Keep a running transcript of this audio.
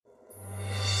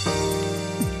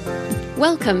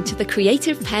Welcome to the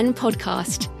Creative Pen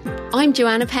podcast. I'm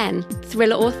Joanna Penn,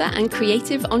 thriller author and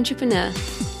creative entrepreneur,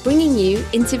 bringing you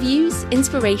interviews,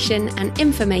 inspiration and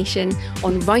information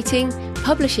on writing,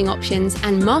 publishing options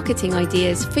and marketing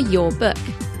ideas for your book.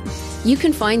 You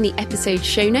can find the episode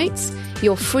show notes,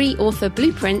 your free author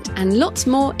blueprint and lots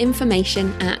more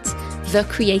information at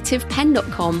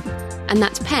thecreativepen.com, and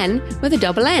that's pen with a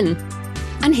double N.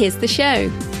 And here's the show.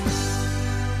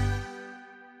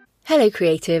 Hello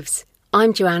creatives,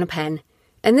 I'm Joanna Penn,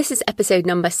 and this is episode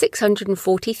number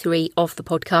 643 of the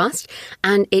podcast,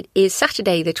 and it is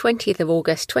Saturday the 20th of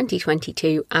August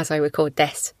 2022 as I record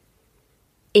this.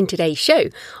 In today's show,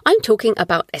 I'm talking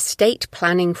about estate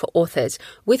planning for authors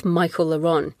with Michael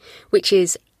Ronn, which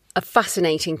is a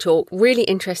fascinating talk, really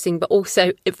interesting, but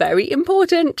also very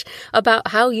important about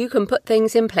how you can put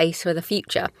things in place for the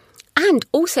future. And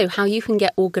also how you can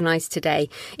get organised today.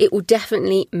 It will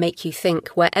definitely make you think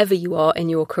wherever you are in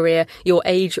your career, your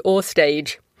age or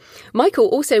stage. Michael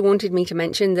also wanted me to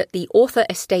mention that the Author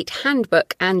Estate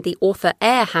Handbook and the Author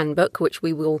Heir Handbook, which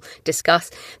we will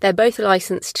discuss, they're both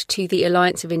licensed to the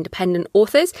Alliance of Independent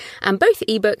Authors, and both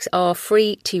ebooks are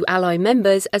free to Ally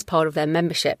members as part of their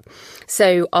membership.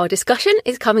 So our discussion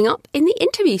is coming up in the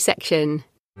interview section.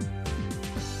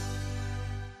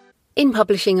 In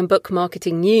publishing and book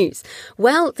marketing news,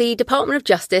 well, the Department of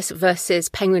Justice versus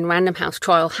Penguin Random House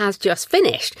trial has just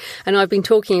finished, and I've been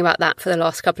talking about that for the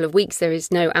last couple of weeks. There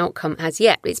is no outcome as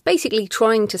yet. It's basically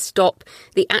trying to stop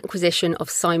the acquisition of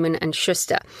Simon &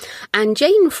 Schuster. And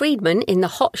Jane Friedman in the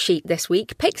Hot Sheet this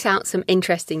week picks out some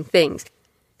interesting things.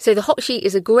 So the Hot Sheet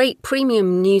is a great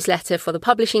premium newsletter for the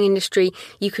publishing industry.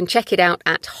 You can check it out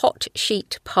at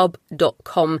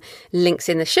hotsheetpub.com, links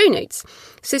in the show notes.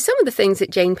 So some of the things that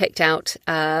Jane picked out,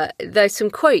 there's some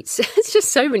quotes. It's just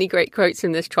so many great quotes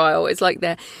from this trial. It's like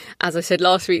they're, as I said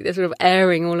last week, they're sort of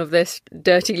airing all of this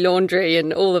dirty laundry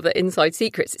and all of the inside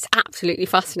secrets. It's absolutely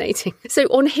fascinating. So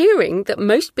on hearing that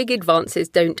most big advances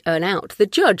don't earn out, the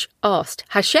judge asked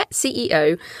Hachette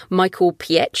CEO Michael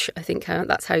Pietsch, I think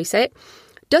that's how you say it,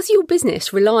 does your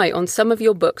business rely on some of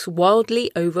your books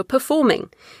wildly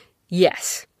overperforming?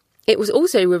 Yes. It was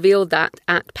also revealed that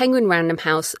at Penguin Random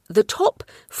House, the top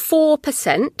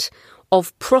 4%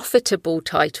 of profitable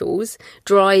titles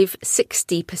drive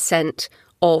 60%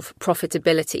 of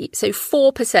profitability. So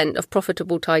 4% of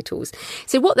profitable titles.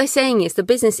 So what they're saying is the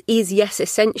business is, yes,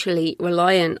 essentially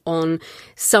reliant on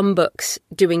some books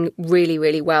doing really,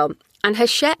 really well. And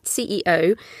Hachette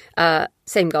CEO,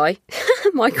 same guy,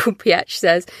 Michael Pietsch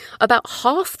says, about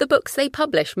half the books they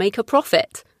publish make a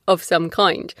profit of some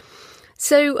kind.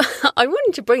 So I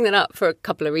wanted to bring that up for a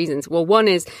couple of reasons. Well, one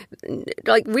is,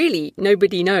 really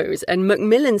nobody knows. And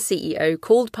Macmillan's CEO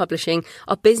called publishing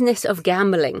a business of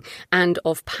gambling and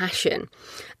of passion.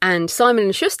 And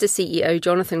Simon & Schuster CEO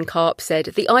Jonathan Karp said,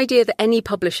 the idea that any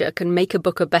publisher can make a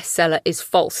book a bestseller is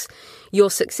false. Your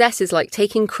success is like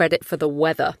taking credit for the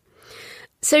weather.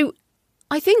 So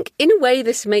I think in a way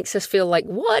this makes us feel like,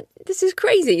 what? This is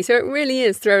crazy. So it really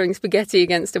is throwing spaghetti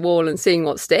against a wall and seeing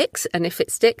what sticks. And if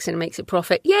it sticks and makes a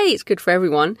profit, yay, it's good for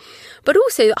everyone. But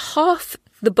also that half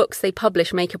the books they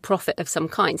publish make a profit of some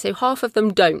kind. So half of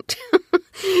them don't.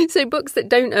 So books that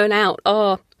don't earn out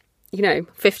are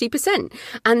 50%.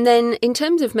 And then in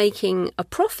terms of making a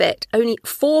profit, only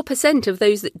 4% of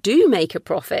those that do make a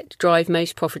profit drive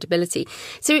most profitability.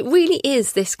 So it really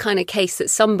is this kind of case that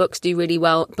some books do really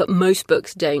well, but most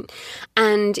books don't.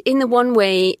 And in the one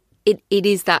way, it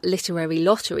is that literary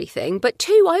lottery thing. But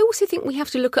two, I also think we have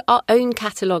to look at our own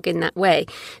catalogue in that way.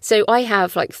 So I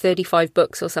have 35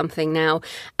 books or something now,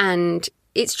 and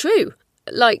it's true.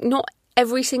 Not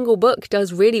every single book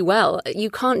does really well. You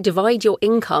can't divide your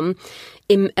income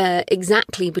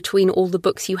exactly between all the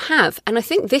books you have. And I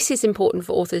think this is important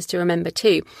for authors to remember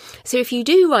too. So if you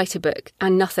do write a book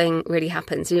and nothing really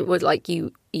happens, it was like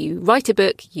you write a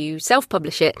book, you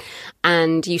self-publish it,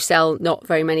 and you sell not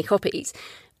very many copies.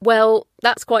 Well,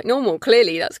 that's quite normal.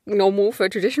 Clearly, that's normal for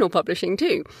traditional publishing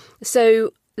too.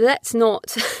 So let's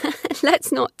not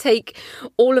take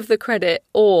all of the credit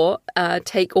or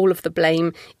take all of the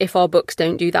blame if our books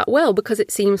don't do that well, because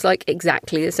it seems like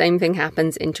exactly the same thing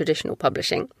happens in traditional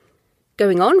publishing.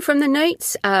 Going on from the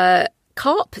notes,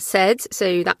 Karp said,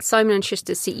 so that's Simon &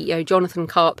 Schuster CEO Jonathan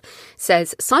Karp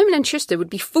says, Simon & Schuster would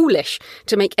be foolish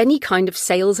to make any kind of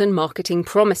sales and marketing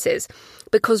promises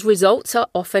because results are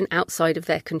often outside of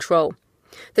their control.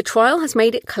 The trial has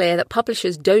made it clear that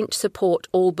publishers don't support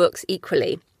all books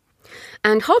equally.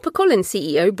 And HarperCollins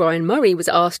CEO Brian Murray was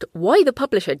asked why the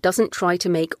publisher doesn't try to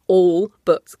make all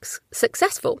books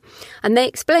successful. And they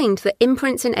explained that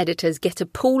imprints and editors get a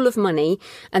pool of money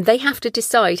and they have to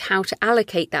decide how to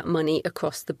allocate that money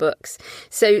across the books.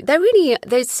 So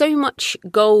there's so much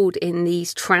gold in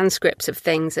these transcripts of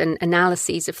things and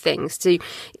analyses of things to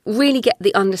really get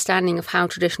the understanding of how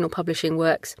traditional publishing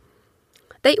works.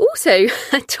 They also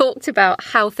talked about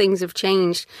how things have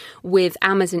changed with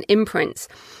Amazon imprints.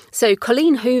 So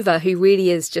Colleen Hoover, who really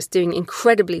is just doing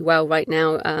incredibly well right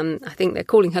now, I think they're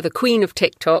calling her the queen of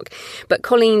TikTok, but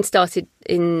Colleen started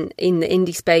in the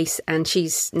indie space and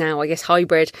she's now, I guess,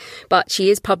 hybrid, but she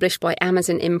is published by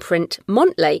Amazon imprint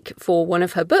Montlake for one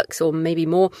of her books, or maybe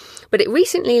more, but it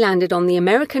recently landed on the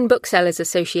American Booksellers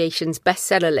Association's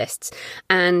bestseller lists,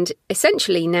 and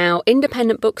essentially now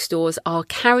independent bookstores are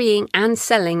carrying and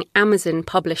selling Amazon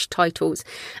published titles,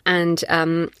 and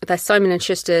the Simon &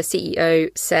 Schuster CEO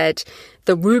said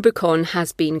the Rubicon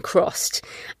has been crossed,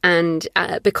 and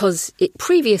because it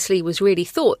previously was really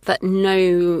thought that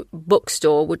no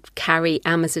bookstore would carry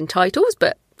Amazon titles,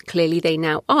 but clearly they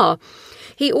now are.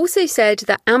 He also said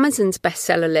that Amazon's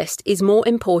bestseller list is more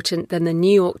important than the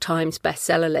New York Times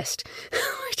bestseller list,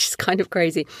 which is kind of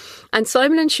crazy. And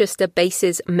Simon & Schuster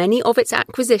bases many of its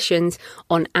acquisitions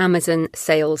on Amazon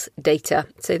sales data.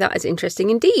 So that is interesting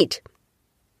indeed.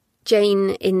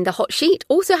 Jane in the hot sheet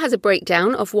also has a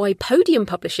breakdown of why Podium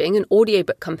Publishing, an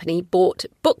audiobook company, bought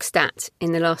Bookstat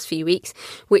in the last few weeks,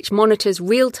 which monitors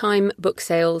real-time book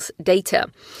sales data.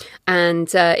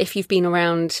 And if you've been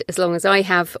around as long as I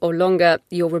have or longer,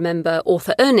 you'll remember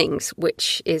Author Earnings,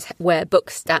 which is where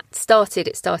Bookstat started.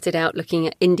 It started out looking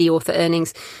at indie author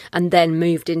earnings and then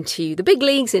moved into the big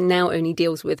leagues and now only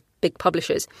deals with big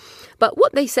publishers. But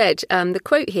what they said, the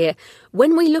quote here,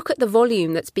 when we look at the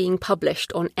volume that's being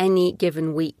published on any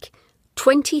given week,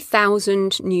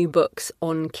 20,000 new books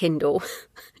on Kindle.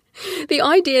 The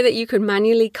idea that you can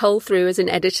manually cull through as an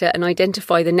editor and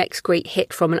identify the next great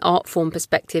hit from an art form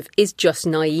perspective is just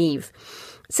naive.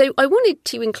 So I wanted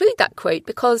to include that quote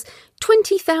because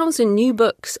 20,000 new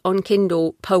books on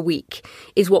Kindle per week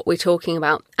is what we're talking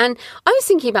about. And I was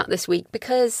thinking about this week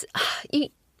because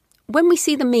when we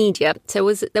see the media, there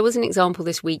was an example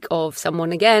this week of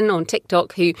someone again on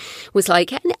TikTok who was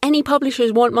like, any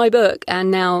publishers want my book. And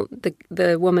now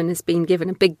the woman has been given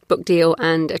a big book deal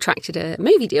and attracted a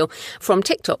movie deal from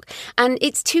TikTok. And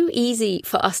it's too easy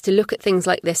for us to look at things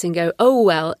like this and go, oh,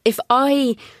 well, if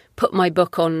I put my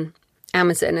book on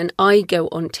Amazon and I go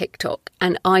on TikTok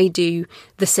and I do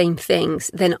the same things,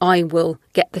 then I will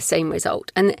get the same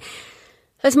result. And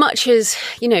as much as,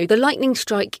 the lightning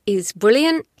strike is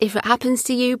brilliant if it happens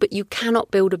to you, but you cannot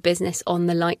build a business on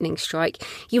the lightning strike.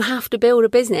 You have to build a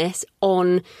business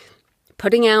on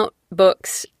putting out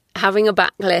books, having a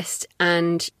backlist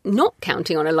and not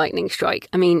counting on a lightning strike.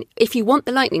 I mean, if you want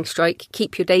the lightning strike,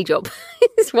 keep your day job,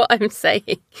 is what I'm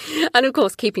saying. And of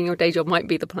course, keeping your day job might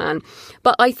be the plan.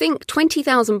 But I think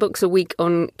 20,000 books a week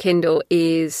on Kindle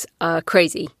is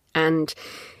crazy. And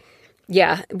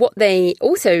yeah,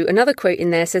 another quote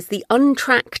in there says the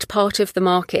untracked part of the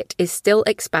market is still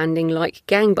expanding like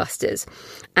gangbusters.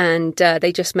 And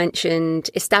they just mentioned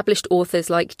established authors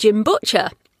like Jim Butcher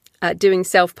doing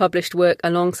self-published work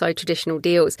alongside traditional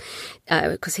deals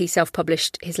because he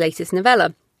self-published his latest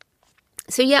novella.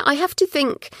 So yeah,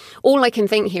 all I can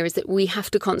think here is that we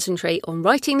have to concentrate on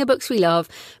writing the books we love,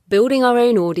 building our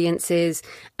own audiences,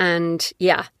 and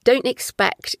don't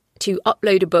expect to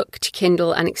upload a book to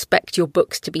Kindle and expect your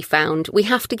books to be found. We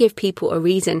have to give people a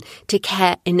reason to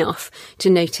care enough to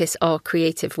notice our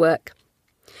creative work.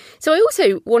 So I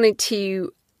also wanted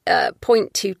to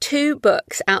point to 2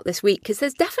 books out this week because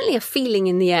there's definitely a feeling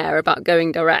in the air about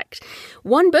going direct.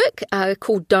 One book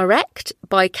called Direct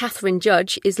by Catherine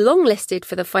Judge is longlisted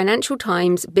for the Financial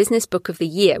Times Business Book of the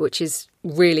Year, which is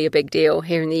really a big deal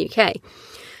here in the UK.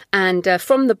 And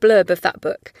from the blurb of that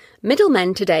book,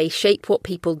 middlemen today shape what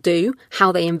people do,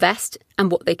 how they invest,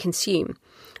 and what they consume.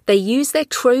 They use their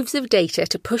troves of data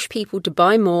to push people to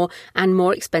buy more and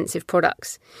more expensive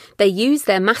products. They use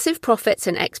their massive profits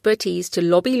and expertise to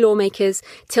lobby lawmakers,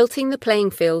 tilting the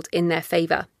playing field in their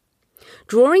favour.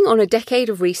 Drawing on a decade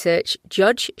of research,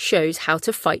 Judge shows how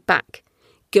to fight back.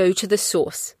 Go to the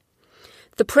source.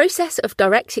 The process of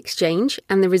direct exchange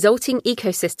and the resulting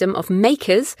ecosystem of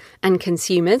makers and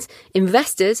consumers,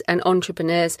 investors and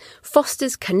entrepreneurs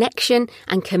fosters connection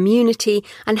and community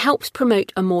and helps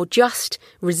promote a more just,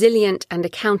 resilient and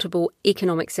accountable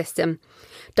economic system.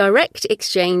 Direct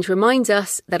exchange reminds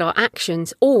us that our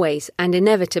actions always and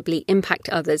inevitably impact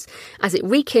others, as it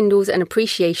rekindles an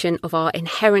appreciation of our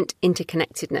inherent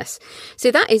interconnectedness. So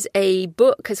that is a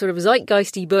book, a sort of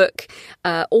zeitgeisty book,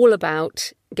 all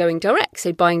about going direct,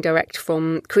 so buying direct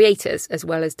from creators as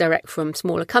well as direct from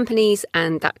smaller companies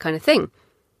and that kind of thing.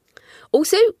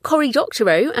 Also, Cory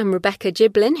Doctorow and Rebecca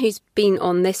Giblin, who's been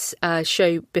on this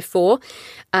show before,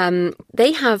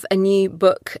 they have a new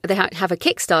book. They have a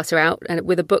Kickstarter out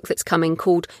with a book that's coming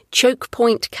called Choke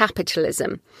Point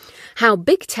Capitalism: How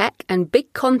Big Tech and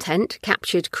Big Content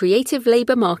Captured Creative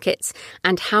Labour Markets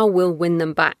and How We'll Win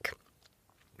Them Back.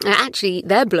 Actually,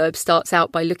 their blurb starts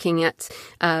out by looking at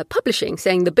publishing,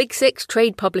 saying the big 6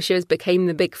 trade publishers became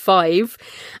the big 5,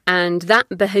 and that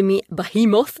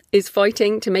behemoth is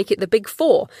fighting to make it the big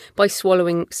 4 by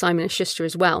swallowing Simon & Schuster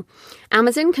as well.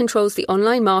 Amazon controls the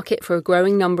online market for a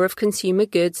growing number of consumer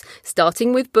goods,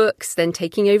 starting with books, then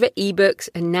taking over ebooks,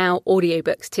 and now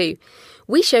audiobooks too.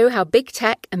 We show how big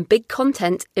tech and big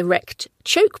content erect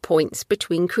choke points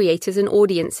between creators and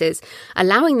audiences,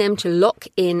 allowing them to lock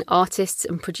in artists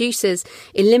and producers,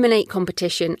 eliminate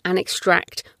competition, and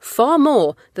extract far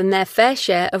more than their fair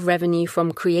share of revenue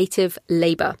from creative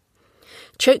labour.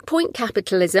 Choke point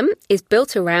capitalism is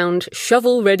built around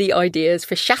shovel-ready ideas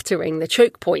for shattering the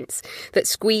choke points that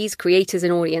squeeze creators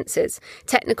and audiences,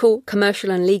 technical, commercial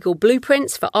and legal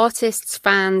blueprints for artists,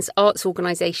 fans, arts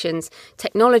organisations,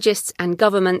 technologists and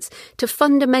governments to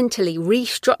fundamentally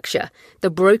restructure the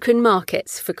broken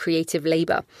markets for creative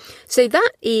labour. So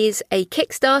that is a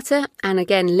Kickstarter, and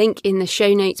again, link in the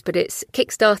show notes, but it's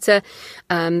Kickstarter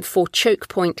for Choke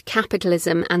Point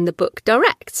Capitalism and the book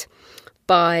Direct,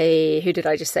 by, who did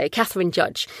I just say? Catherine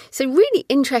Judge. So really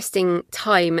interesting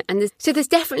time. And there's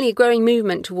definitely a growing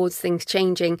movement towards things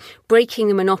changing, breaking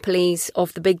the monopolies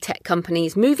of the big tech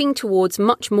companies, moving towards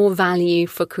much more value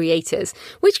for creators,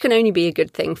 which can only be a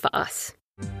good thing for us.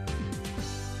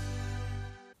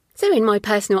 So in my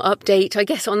personal update, I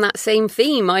guess on that same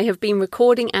theme, I have been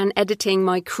recording and editing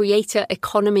my Creator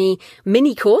Economy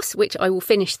mini course, which I will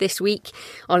finish this week.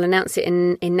 I'll announce it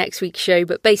in next week's show,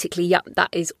 but basically, that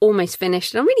is almost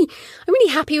finished. And I'm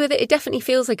really happy with it. It definitely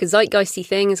feels like a zeitgeisty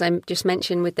thing, as I just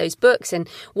mentioned with those books. And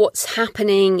what's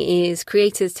happening is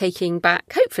creators taking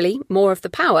back, hopefully, more of the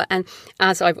power. And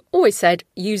as I've always said,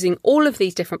 using all of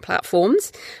these different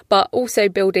platforms, but also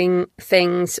building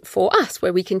things for us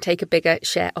where we can take a bigger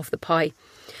share of the pie.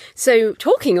 So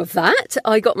talking of that,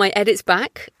 I got my edits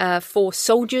back for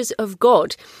Soldiers of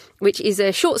God, which is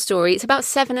a short story. It's about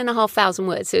 7,500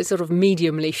 words, so it's sort of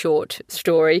mediumly short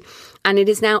story. And it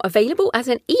is now available as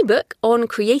an ebook on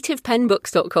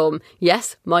creativepenbooks.com.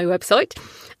 Yes, my website.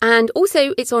 And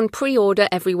also it's on pre-order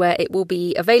everywhere. It will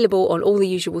be available on all the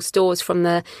usual stores from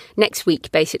the next week,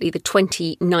 basically the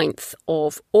 29th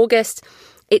of August.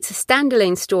 It's a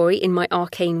standalone story in my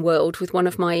arcane world with one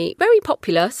of my very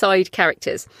popular side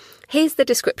characters. Here's the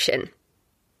description.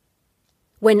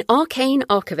 When arcane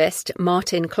archivist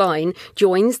Martin Klein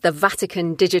joins the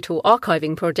Vatican Digital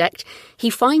Archiving Project, he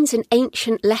finds an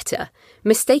ancient letter,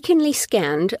 mistakenly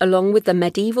scanned along with the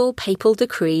medieval papal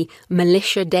decree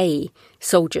Militia Dei,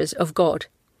 Soldiers of God.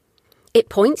 It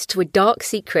points to a dark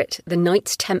secret the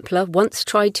Knights Templar once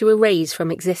tried to erase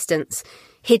from existence,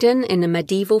 hidden in a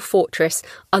medieval fortress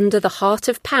under the heart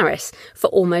of Paris for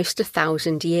almost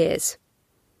 1,000 years.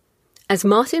 As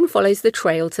Martin follows the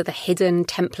trail to the hidden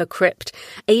Templar crypt,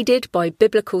 aided by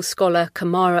biblical scholar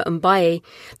Kamara Mbaye,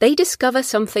 they discover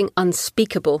something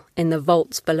unspeakable in the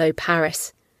vaults below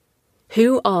Paris.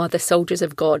 Who are the soldiers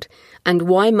of God, and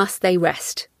why must they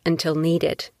rest until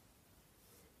needed?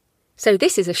 So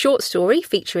this is a short story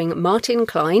featuring Martin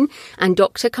Klein and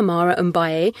Dr. Kamara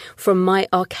Mbaye from my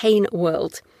arcane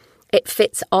world. It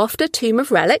fits after Tomb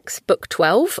of Relics, book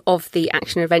 12 of the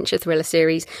action-adventure thriller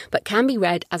series, but can be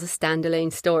read as a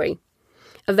standalone story.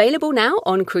 Available now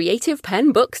on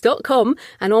creativepenbooks.com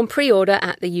and on pre-order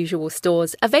at the usual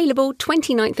stores. Available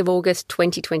 29th of August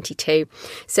 2022.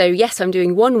 So yes, I'm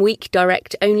doing 1 week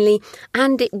direct only,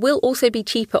 and it will also be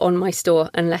cheaper on my store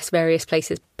unless various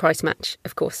places price match,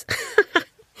 of course.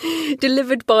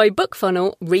 Delivered by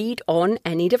BookFunnel, read on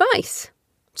any device.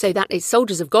 So that is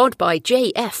Soldiers of God by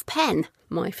J.F. Penn,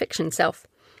 my fiction self.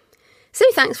 So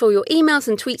thanks for all your emails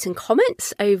and tweets and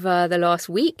comments over the last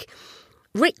week.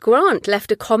 Rick Grant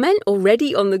left a comment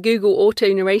already on the Google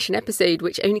auto narration episode,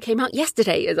 which only came out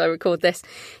yesterday as I record this.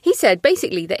 He said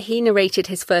basically that he narrated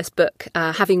his first book,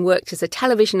 having worked as a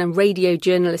television and radio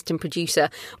journalist and producer.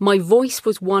 My voice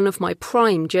was one of my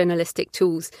prime journalistic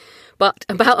tools. But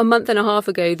about a month and a half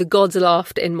ago, the gods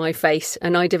laughed in my face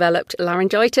and I developed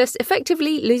laryngitis,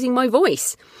 effectively losing my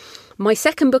voice. My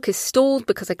second book is stalled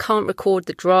because I can't record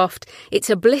the draft. It's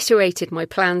obliterated my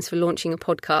plans for launching a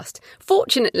podcast.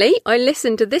 Fortunately, I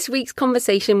listened to this week's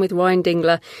conversation with Ryan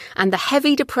Dingler and the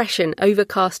heavy depression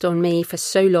overcast on me for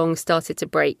so long started to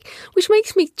break, which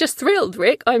makes me just thrilled,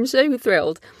 Rick. I'm so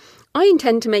thrilled. I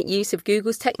intend to make use of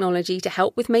Google's technology to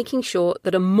help with making sure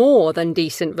that a more than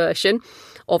decent version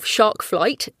of Shark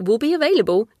Flight will be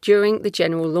available during the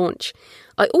general launch.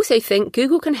 I also think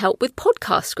Google can help with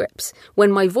podcast scripts.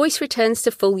 When my voice returns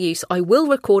to full use, I will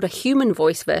record a human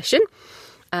voice version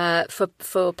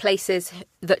for places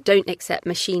that don't accept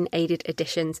machine-aided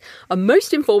editions. A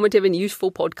most informative and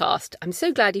useful podcast. I'm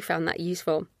so glad you found that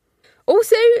useful.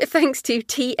 Also, thanks to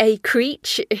T.A.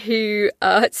 Creech, who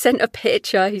sent a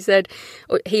picture. He said,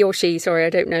 or he or she, sorry,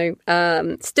 I don't know,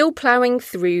 still ploughing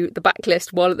through the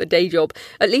backlist while at the day job.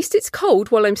 At least it's cold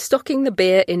while I'm stocking the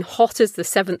beer in hot as the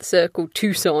Seventh Circle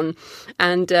Tucson,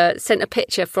 and sent a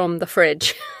picture from the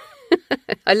fridge.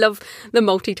 I love the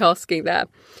multitasking there.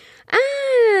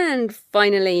 And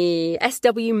finally,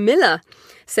 S.W. Miller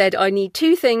said, I need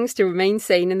two things to remain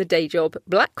sane in the day job,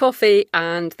 black coffee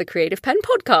and the Creative Pen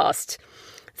podcast.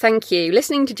 Thank you.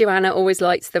 Listening to Joanna always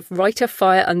lights the writer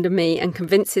fire under me and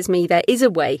convinces me there is a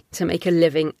way to make a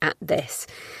living at this.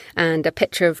 And a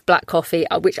picture of black coffee,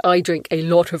 which I drink a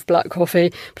lot of black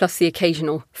coffee, plus the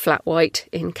occasional flat white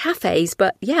in cafes.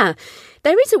 But yeah,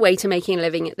 there is a way to making a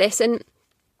living at this. And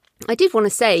I did want to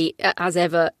say, as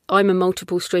ever, I'm a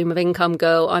multiple stream of income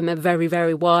girl. I'm a very,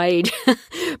 very wide,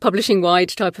 publishing wide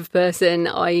type of person.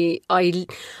 I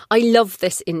love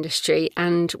this industry.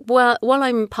 And while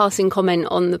I'm passing comment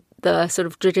on the sort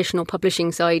of traditional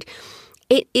publishing side,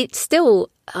 it's still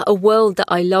a world that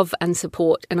I love and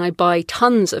support. And I buy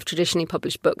tons of traditionally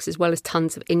published books as well as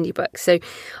tons of indie books. So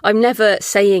I'm never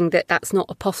saying that that's not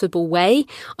a possible way.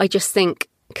 I just think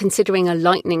considering a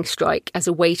lightning strike as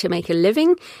a way to make a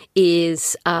living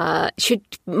should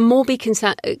more be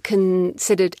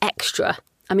considered extra.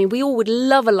 I mean, we all would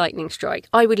love a lightning strike.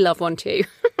 I would love one too,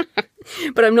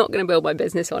 but I'm not going to build my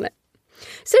business on it.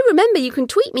 So remember, you can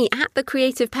tweet me at The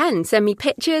Creative Pen, send me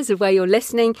pictures of where you're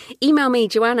listening, email me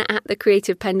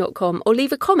joanna@thecreativepen.com, or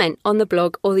leave a comment on the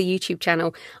blog or the YouTube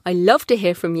channel. I love to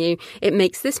hear from you. It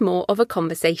makes this more of a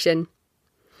conversation.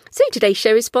 So today's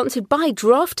show is sponsored by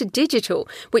Draft Digital,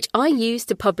 which I use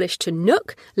to publish to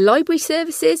Nook, library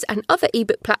services and other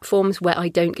ebook platforms where I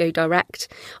don't go direct.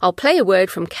 I'll play a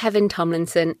word from Kevin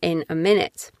Tomlinson in a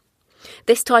minute.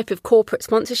 This type of corporate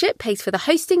sponsorship pays for the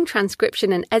hosting,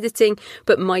 transcription and editing,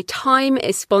 but my time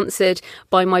is sponsored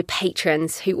by my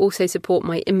patrons who also support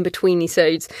my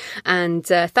in-between-episodes. And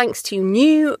thanks to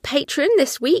new patron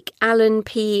this week, Alan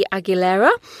P.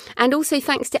 Aguilera, and also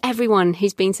thanks to everyone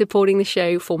who's been supporting the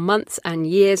show for months and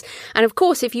years. And of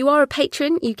course, if you are a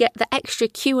patron, you get the extra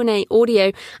Q&A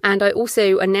audio, and I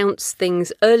also announce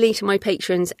things early to my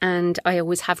patrons, and I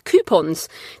always have coupons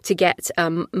to get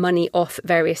money off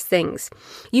various things.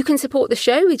 You can support the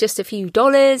show with just a few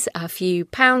dollars, a few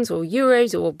pounds or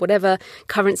euros or whatever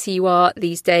currency you are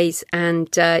these days, and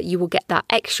you will get that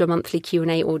extra monthly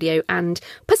Q&A audio and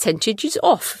percentages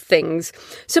off things.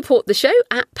 Support the show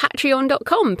at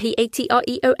patreon.com,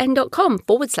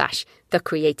 patreon.com/The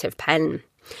Creative Pen.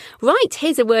 Right,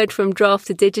 here's a word from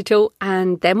Draft Digital,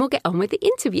 and then we'll get on with the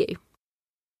interview.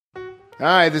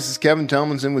 Hi, this is Kevin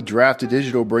Tomlinson with Draft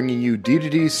Digital, bringing you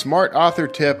D2D Smart Author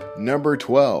Tip number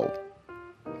 12.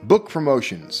 Book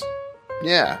promotions.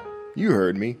 Yeah, you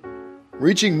heard me.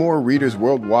 Reaching more readers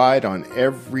worldwide on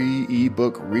every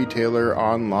ebook retailer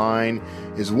online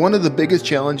is one of the biggest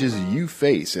challenges you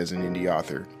face as an indie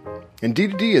author. And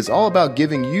D2D is all about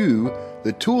giving you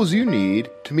the tools you need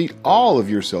to meet all of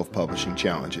your self-publishing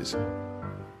challenges.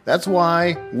 That's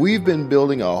why we've been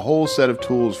building a whole set of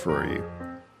tools for you,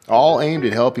 all aimed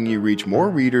at helping you reach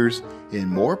more readers in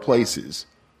more places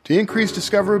to increase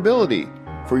discoverability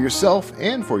for yourself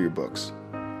and for your books.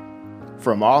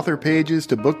 From author pages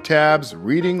to book tabs,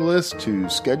 reading lists to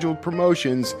scheduled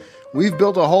promotions, we've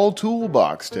built a whole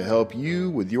toolbox to help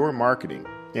you with your marketing.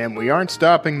 And we aren't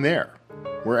stopping there.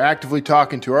 We're actively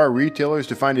talking to our retailers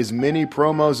to find as many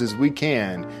promos as we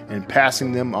can and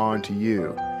passing them on to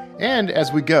you. And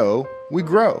as we go, we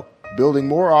grow. Building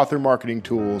more author marketing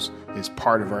tools is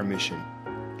part of our mission.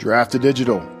 Draft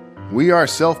Digital. We are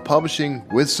self-publishing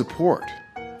with support.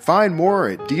 Find more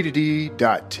at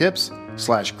d2d.tips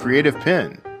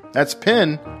patreon.com/creativepen. That's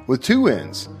pen with 2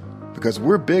 N's, because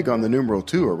we're big on the numeral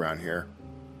 2 around here.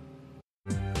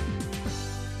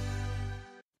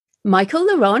 Michael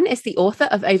Ronn is the author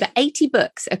of over 80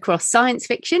 books across science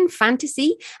fiction,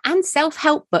 fantasy, and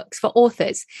self-help books for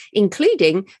authors,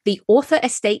 including the Author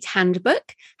Estate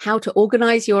Handbook, How to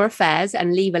Organize Your Affairs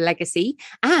and Leave a Legacy,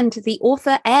 and the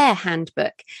Author Heir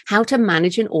Handbook, How to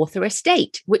Manage an Author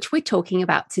Estate, which we're talking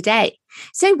about today.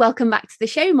 So welcome back to the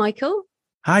show, Michael.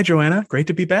 Hi, Joanna. Great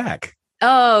to be back.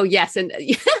 Oh, yes. And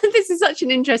this is such an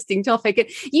interesting topic. And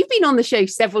you've been on the show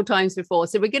several times before,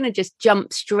 so we're going to just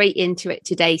jump straight into it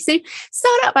today. So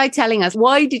start out by telling us,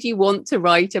 why did you want to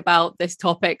write about this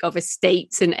topic of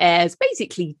estates and heirs,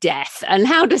 basically death? And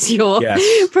how does your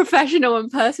professional and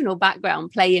personal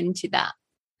background play into that?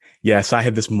 Yes, I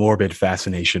have this morbid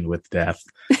fascination with death.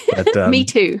 But, Me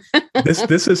too.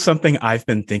 this is something I've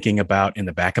been thinking about in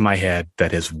the back of my head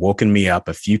that has woken me up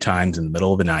a few times in the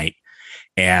middle of the night.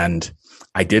 And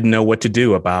I didn't know what to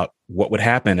do about what would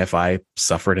happen if I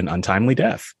suffered an untimely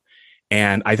death.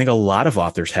 And I think a lot of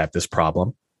authors have this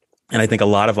problem. And I think a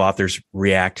lot of authors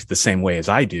react the same way as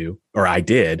I do, or I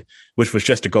did, which was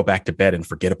just to go back to bed and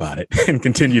forget about it and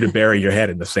continue to bury your head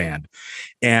in the sand.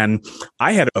 And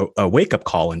I had a wake-up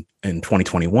call in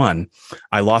 2021.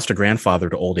 I lost a grandfather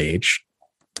to old age.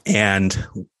 And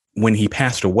when he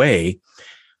passed away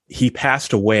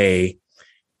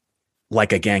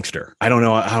like a gangster. I don't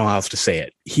know how else to say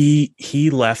it. He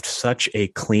left such a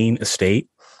clean estate.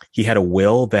 He had a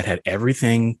will that had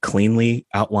everything cleanly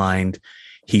outlined.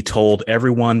 He told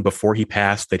everyone before he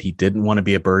passed that he didn't want to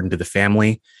be a burden to the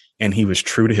family, and he was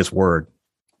true to his word.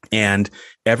 And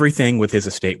everything with his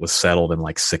estate was settled in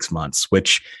like 6 months,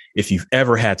 which if you've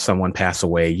ever had someone pass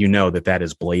away, you know that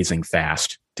is blazing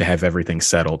fast to have everything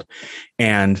settled.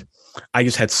 And I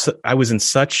was in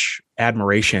such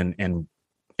admiration and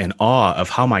awe of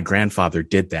how my grandfather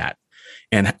did that,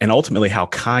 and ultimately how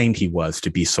kind he was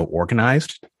to be so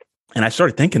organized. And I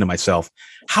started thinking to myself,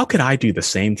 how could I do the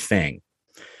same thing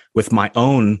with my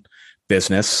own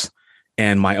business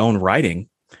and my own writing?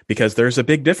 Because there's a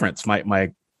big difference.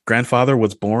 My grandfather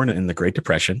was born in the Great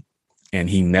Depression,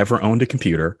 and he never owned a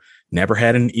computer, never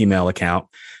had an email account.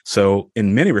 So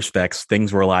in many respects,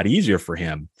 things were a lot easier for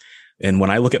him. And when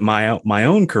I look at my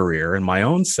own career and my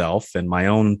own self and my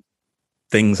own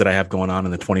things that I have going on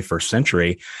in the 21st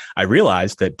century, I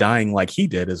realized that dying like he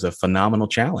did is a phenomenal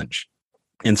challenge.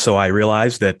 And so I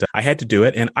realized that I had to do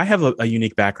it. And I have a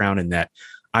unique background in that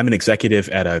I'm an executive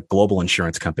at a global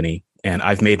insurance company, and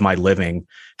I've made my living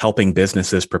helping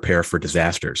businesses prepare for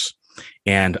disasters.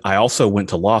 And I also went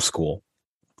to law school.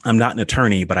 I'm not an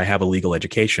attorney, but I have a legal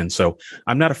education. So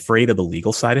I'm not afraid of the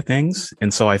legal side of things.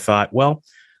 And so I thought, well,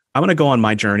 I'm going to go on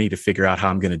my journey to figure out how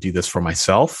I'm going to do this for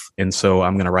myself. And so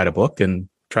I'm going to write a book and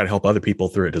try to help other people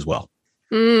through it as well.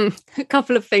 A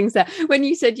couple of things there. When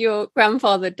you said your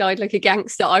grandfather died like a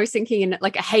gangster, I was thinking in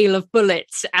like a hail of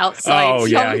bullets outside. Oh,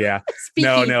 yeah.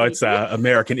 No, it's an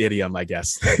American idiom, I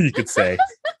guess you could say.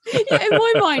 Yeah, in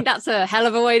my mind, that's a hell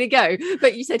of a way to go.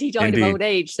 But you said he died Indeed. of old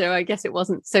age, so I guess it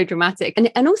wasn't so dramatic.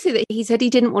 And also that he said he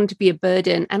didn't want to be a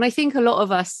burden. And I think a lot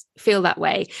of us feel that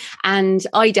way. And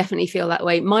I definitely feel that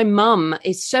way. My mum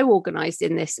is so organized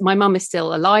in this. My mum is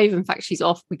still alive. In fact, she's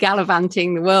off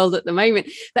gallivanting the world at the moment.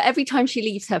 But every time she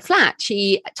leaves her flat,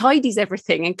 she tidies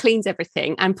everything and cleans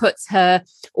everything and puts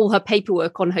all her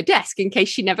paperwork on her desk in case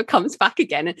she never comes back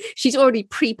again. And she's already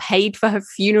prepaid for her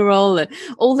funeral and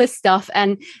all this stuff.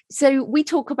 And so we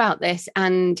talk about this,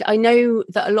 and I know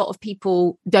that a lot of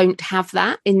people don't have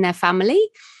that in their family.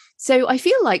 So I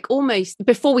feel like almost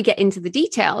before we get into the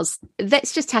details,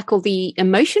 let's just tackle the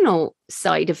emotional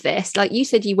side of this. Like you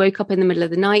said, you woke up in the middle of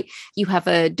the night, you have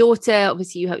a daughter,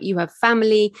 obviously you have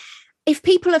family. If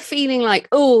people are feeling like,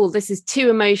 oh, this is too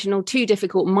emotional, too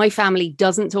difficult, my family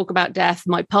doesn't talk about death,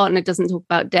 my partner doesn't talk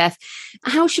about death,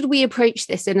 how should we approach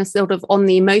this in a sort of on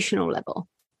the emotional level?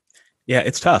 Yeah,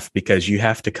 it's tough because you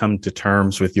have to come to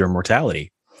terms with your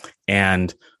mortality.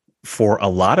 And for a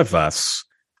lot of us,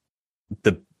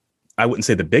 I wouldn't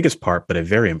say the biggest part, but a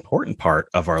very important part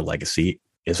of our legacy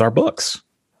is our books.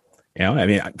 You know, I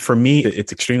mean, for me,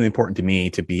 it's extremely important to me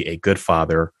to be a good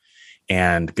father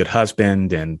and good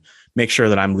husband and make sure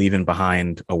that I'm leaving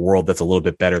behind a world that's a little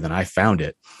bit better than I found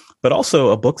it. But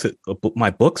also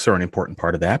my books are an important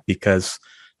part of that because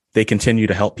they continue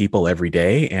to help people every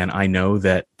day. And I know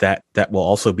that will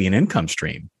also be an income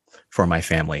stream for my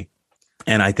family.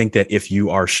 And I think that if you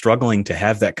are struggling to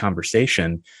have that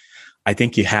conversation, I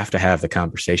think you have to have the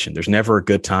conversation. There's never a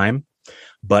good time,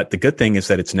 but the good thing is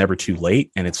that it's never too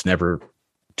late and it's never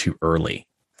too early.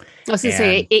 I was going to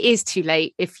say it is too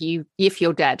late if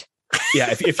you're dead. Yeah,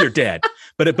 if you're dead.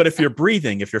 But if you're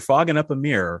breathing, if you're fogging up a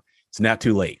mirror, it's not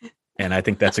too late. And I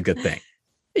think that's a good thing.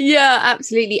 Yeah,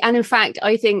 absolutely. And in fact,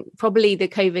 I think probably the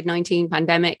COVID-19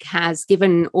 pandemic has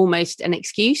given almost an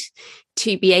excuse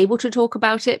to be able to talk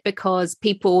about it, because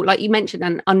people, like you mentioned,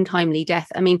 an untimely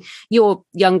death. I mean, you're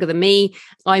younger than me.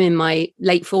 I'm in my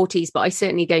late 40s, but I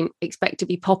certainly don't expect to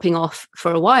be popping off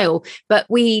for a while. But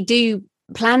we do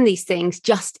plan these things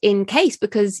just in case,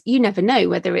 because you never know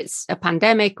whether it's a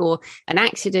pandemic or an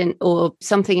accident or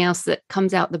something else that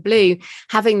comes out the blue.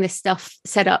 Having this stuff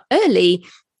set up early,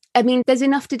 I mean, there's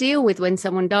enough to deal with when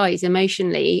someone dies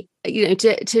emotionally,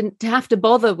 to have to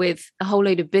bother with a whole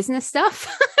load of business stuff.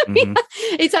 Mm-hmm.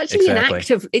 It's actually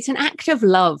Exactly. it's an act of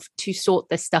love to sort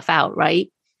this stuff out,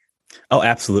 right? Oh,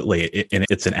 absolutely. And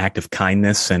it's an act of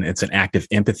kindness, and it's an act of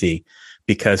empathy,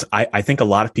 because I think a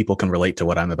lot of people can relate to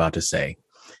what I'm about to say.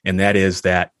 And that is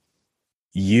that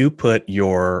you put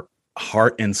your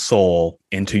heart and soul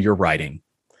into your writing,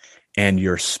 and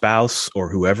your spouse or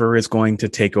whoever is going to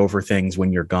take over things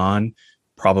when you're gone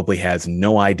probably has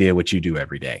no idea what you do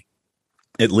every day.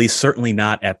 At least certainly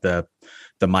not at the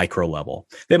micro level.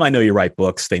 They might know you write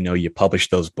books. They know you publish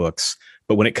those books.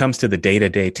 But when it comes to the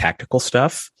day-to-day tactical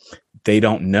stuff, they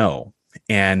don't know.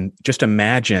 And just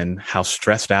imagine how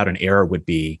stressed out an error would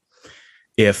be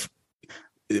if,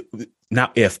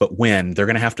 not if, but when they're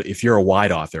going to have to, if you're a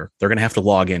wide author, they're going to have to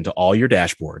log into all your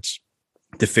dashboards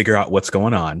to figure out what's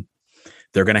going on.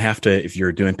 They're going to have to, if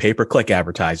you're doing pay-per-click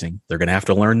advertising, they're going to have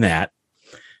to learn that.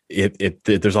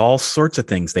 There's all sorts of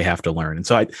things they have to learn. And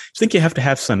so I think you have to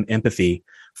have some empathy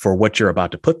for what you're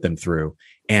about to put them through,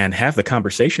 and have the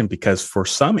conversation, because for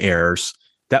some errors,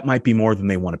 that might be more than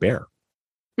they want to bear.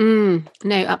 No,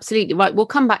 absolutely. Right. We'll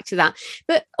come back to that.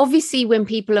 But obviously, when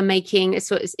people are making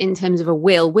in terms of a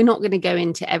will, we're not going to go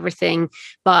into everything,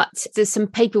 but there's some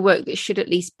paperwork that should at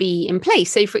least be in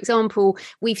place. So, for example,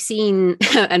 we've seen,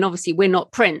 and obviously we're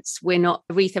not Prince, we're not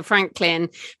Aretha Franklin,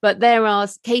 but there are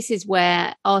cases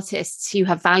where artists who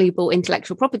have valuable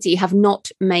intellectual property have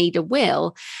not made a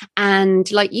will.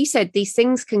 And like you said, these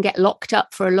things can get locked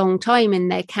up for a long time,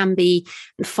 and there can be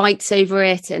fights over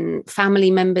it, and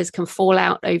family members can fall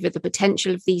out over the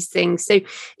potential of these things. So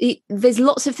there's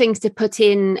lots of things to put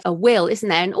in a will, isn't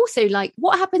there? And also, like,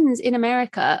 what happens in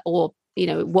America, or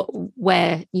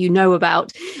where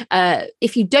about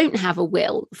if you don't have a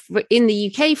will. In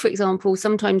the UK, for example,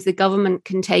 sometimes the government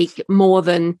can take more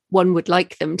than one would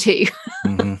like them to.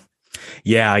 Mm-hmm.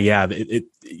 Yeah.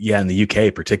 In the UK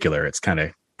in particular, it's kind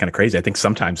of crazy. I think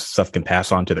sometimes stuff can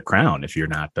pass on to the crown if you're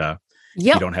not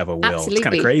you don't have a will. Absolutely. It's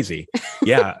kind of crazy.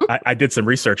 Yeah. I did some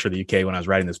research for the UK when I was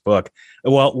writing this book.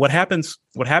 Well, what happens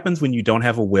when you don't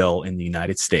have a will in the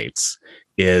United States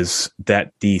is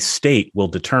that the state will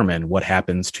determine what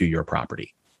happens to your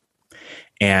property.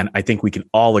 And I think we can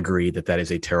all agree that that is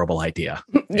a terrible idea.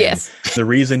 Yes. And the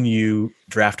reason you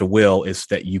draft a will is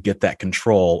that you get that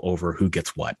control over who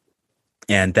gets what.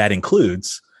 And that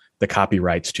includes the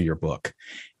copyrights to your book.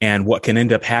 And what can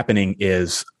end up happening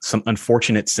is some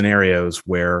unfortunate scenarios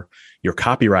where your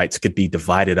copyrights could be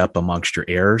divided up amongst your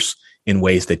heirs in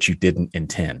ways that you didn't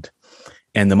intend.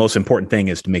 And the most important thing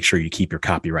is to make sure you keep your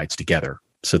copyrights together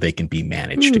so they can be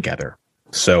managed together.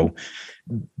 So,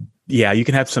 yeah, you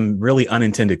can have some really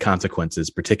unintended consequences,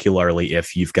 particularly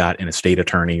if you've got an estate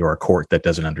attorney or a court that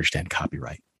doesn't understand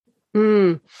copyright.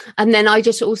 And then I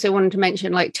just also wanted to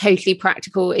mention, like, totally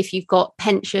practical, if you've got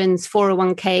pensions,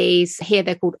 401ks, here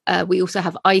they're called, we also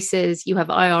have ISAs, you have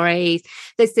IRAs.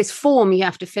 There's this form you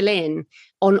have to fill in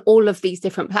on all of these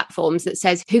different platforms that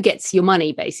says who gets your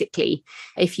money, basically,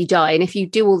 if you die. And if you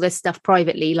do all this stuff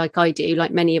privately, like I do,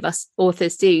 like many of us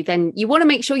authors do, then you want to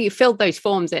make sure you filled those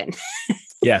forms in.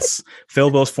 Yes. Fill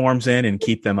those forms in and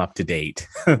keep them up to date.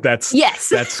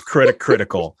 That's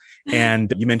critical.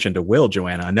 And you mentioned a will,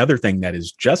 Joanna. Another thing that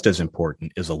is just as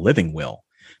important is a living will.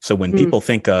 So when people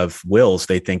think of wills,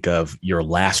 they think of your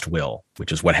last will,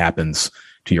 which is what happens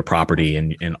to your property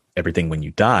and everything when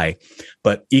you die.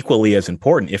 But equally as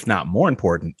important, if not more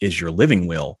important, is your living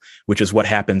will, which is what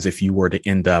happens if you were to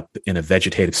end up in a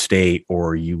vegetative state,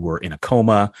 or you were in a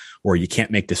coma, or you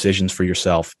can't make decisions for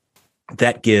yourself.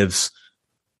 That gives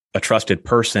a trusted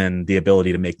person the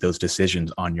ability to make those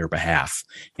decisions on your behalf.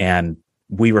 And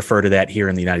we refer to that here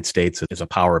in the United States as a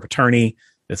power of attorney.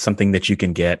 It's something that you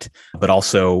can get. But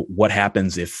also, what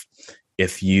happens if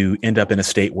you end up in a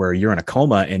state where you're in a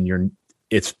coma and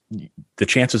it's the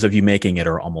chances of you making it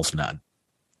are almost none.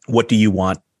 What do you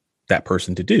want that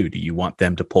person to do? Do you want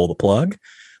them to pull the plug,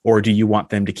 or do you want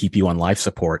them to keep you on life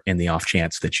support in the off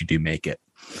chance that you do make it?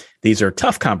 These are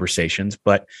tough conversations,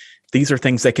 but these are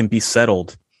things that can be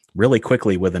settled really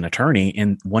quickly with an attorney.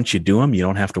 And once you do them, you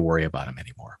don't have to worry about them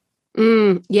anymore.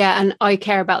 Yeah, and I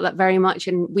care about that very much.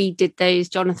 And we did those,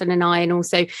 Jonathan and I. And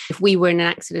also, if we were in an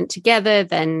accident together,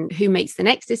 then who makes the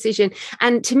next decision?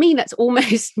 And to me, that's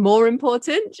almost more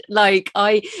important.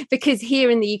 Because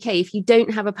here in the UK, if you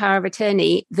don't have a power of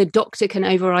attorney, the doctor can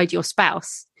override your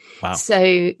spouse. Wow.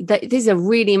 So these are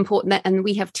really important. And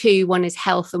we have two, one is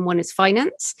health and one is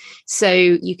finance. So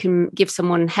you can give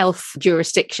someone health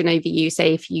jurisdiction over you,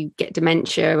 say if you get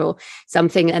dementia or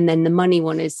something, and then the money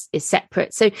one is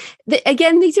separate. So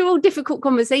again, these are all difficult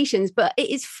conversations, but it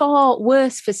is far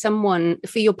worse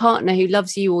for your partner who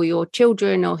loves you or your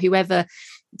children or whoever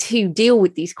to deal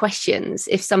with these questions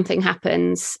if something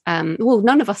happens.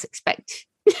 None of us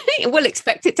we'll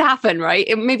expect it to happen, right?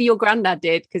 Maybe your granddad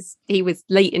did because he was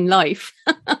late in life.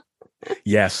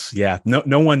 Yes. Yeah.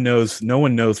 No one knows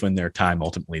when their time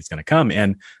ultimately is going to come.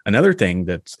 And another thing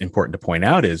that's important to point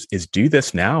out is do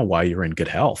this now while you're in good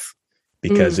health,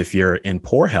 because if you're in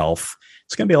poor health,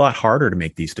 it's going to be a lot harder to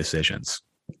make these decisions.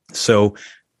 So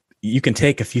you can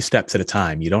take a few steps at a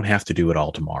time. You don't have to do it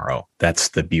all tomorrow. That's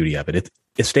the beauty of it.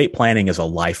 Estate planning is a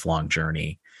lifelong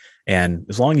journey. And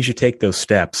as long as you take those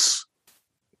steps,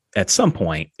 at some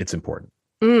point, it's important.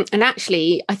 And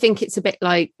actually, I think it's a bit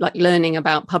like learning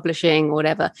about publishing or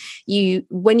whatever.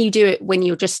 When you do it when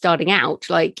you're just starting out,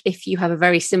 like if you have a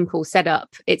very simple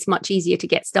setup, it's much easier to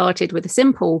get started with a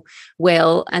simple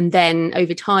will. And then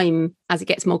over time, as it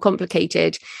gets more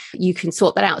complicated, you can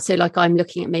sort that out. So like I'm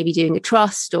looking at maybe doing a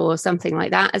trust or something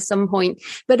like that at some point.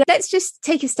 But let's just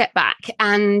take a step back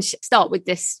and start with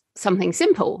this something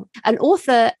simple. An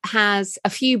author has a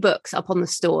few books up on the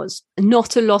stores,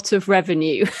 not a lot of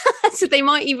revenue. So they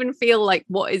might even feel like,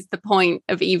 what is the point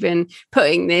of even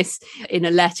putting this in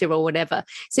a letter or whatever?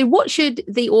 So what should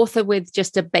the author with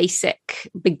just a basic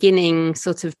beginning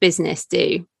sort of business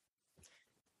do?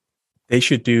 They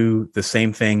should do the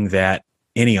same thing that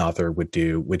any author would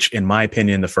do, which in my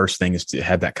opinion, the first thing is to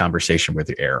have that conversation with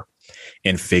your heir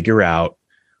and figure out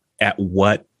at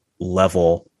what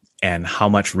level and how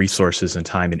much resources and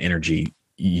time and energy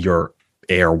your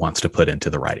heir wants to put into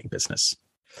the writing business.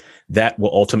 That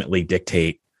will ultimately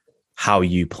dictate how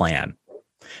you plan.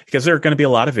 Because there are going to be a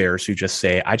lot of heirs who just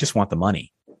say, I just want the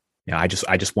money. I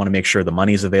just want to make sure the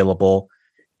money is available.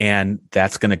 And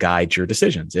that's going to guide your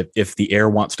decisions. If the heir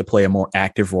wants to play a more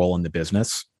active role in the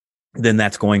business, then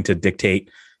that's going to dictate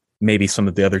maybe some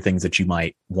of the other things that you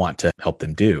might want to help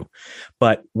them do.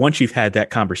 But once you've had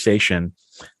that conversation,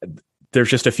 there's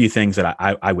just a few things that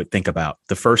I would think about.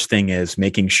 The first thing is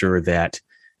making sure that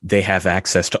they have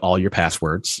access to all your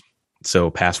passwords.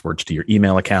 So passwords to your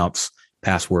email accounts,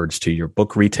 passwords to your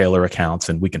book retailer accounts,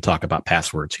 and we can talk about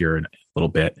passwords here in a little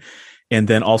bit. And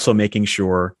then also making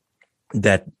sure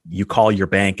that you call your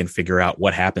bank and figure out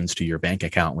what happens to your bank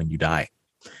account when you die.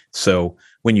 So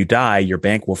when you die, your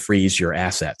bank will freeze your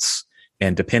assets.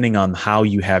 And depending on how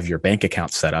you have your bank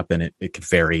account set up, and it could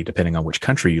vary depending on which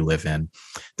country you live in,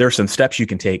 there are some steps you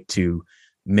can take to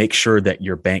make sure that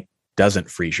your bank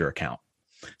doesn't freeze your account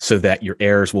so that your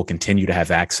heirs will continue to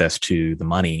have access to the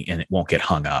money and it won't get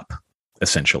hung up,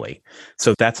 essentially.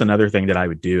 So that's another thing that I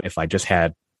would do if I just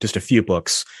had just a few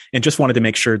books and just wanted to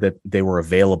make sure that they were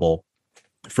available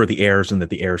for the heirs and that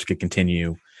the heirs could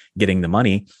continue getting the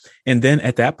money. And then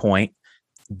at that point,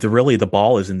 the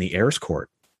ball is in the heirs' court.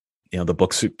 The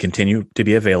books continue to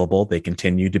be available. They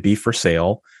continue to be for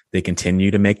sale. They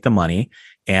continue to make the money.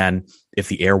 And if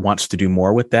the heir wants to do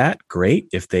more with that, great.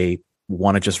 If they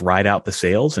want to just ride out the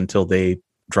sales until they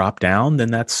drop down,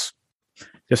 then that's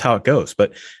just how it goes.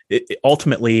 But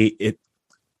ultimately,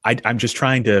 I'm just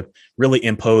trying to really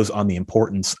impose on the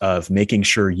importance of making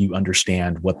sure you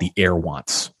understand what the heir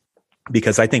wants.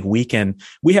 Because I think we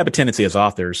have a tendency as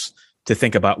authors to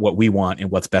think about what we want and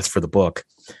what's best for the book.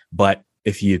 But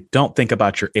if you don't think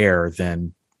about your heir,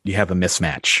 then you have a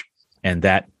mismatch, and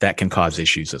that can cause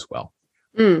issues as well.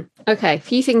 Okay, a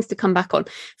few things to come back on.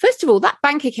 First of all, that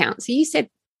bank account. So you said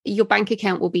your bank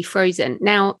account will be frozen.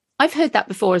 Now, I've heard that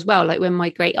before as well. Like when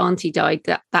my great auntie died,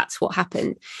 that's what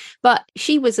happened. But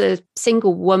she was a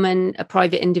single woman, a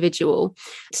private individual.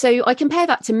 So I compare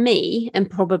that to me and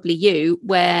probably you,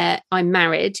 where I'm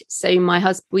married. So my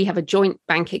husband, we have a joint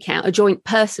bank account, a joint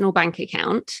personal bank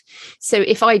account. So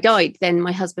if I died, then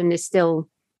my husband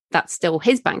that's still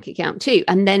his bank account too.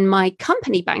 And then my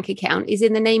company bank account is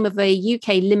in the name of a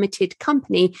UK limited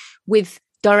company with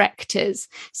directors.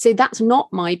 So that's not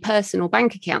my personal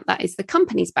bank account. That is the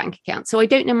company's bank account. So I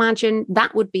don't imagine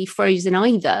that would be frozen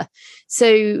either.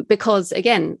 So because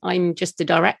again, I'm just a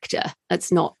director,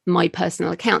 that's not my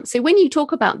personal account. So when you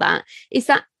talk about that, is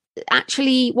that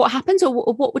actually what happens or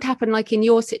what would happen like in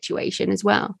your situation as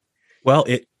well? Well,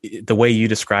 the way you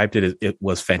described it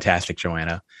was fantastic,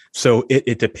 Joanna. So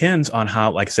it depends on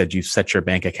how, like I said, you set your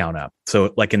bank account up.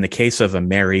 So like in the case of a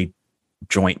married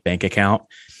joint bank account,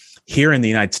 here in the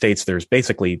United States, there's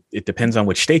basically, it depends on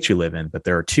which state you live in, but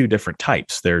there are two different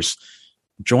types. There's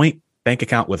joint bank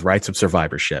account with rights of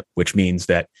survivorship, which means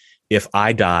that if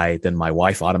I die, then my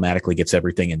wife automatically gets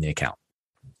everything in the account.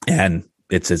 And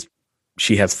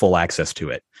she has full access to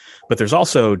it. But there's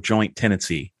also joint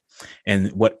tenancy.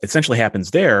 And what essentially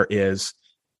happens there is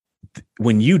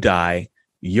when you die,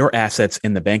 your assets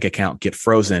in the bank account get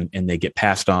frozen and they get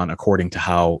passed on according to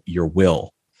how your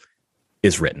will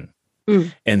is written.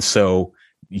 And so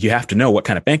you have to know what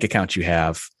kind of bank account you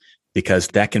have, because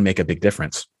that can make a big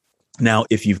difference. Now,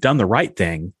 if you've done the right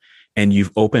thing and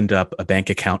you've opened up a bank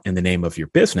account in the name of your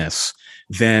business,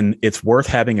 then it's worth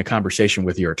having a conversation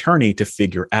with your attorney to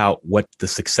figure out what the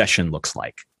succession looks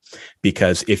like.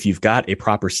 Because if you've got a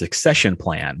proper succession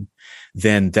plan,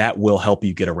 then that will help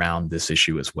you get around this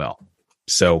issue as well.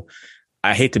 So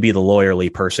I hate to be the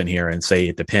lawyerly person here and say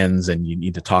it depends and you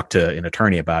need to talk to an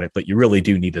attorney about it, but you really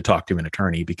do need to talk to an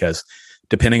attorney, because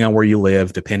depending on where you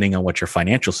live, depending on what your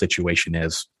financial situation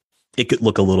is, it could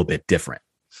look a little bit different.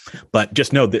 But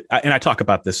just know that, and I talk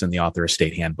about this in the Author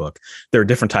Estate Handbook, there are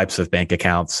different types of bank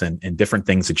accounts and different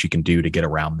things that you can do to get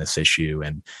around this issue.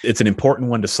 And it's an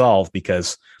important one to solve,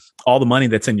 because all the money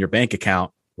that's in your bank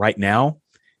account right now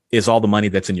is all the money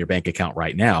that's in your bank account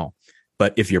right now.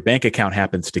 But if your bank account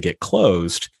happens to get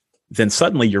closed, then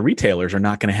suddenly your retailers are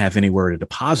not going to have anywhere to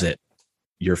deposit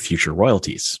your future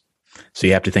royalties. So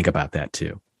you have to think about that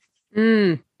too.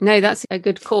 No, that's a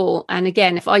good call. And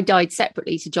again, if I died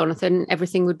separately to Jonathan,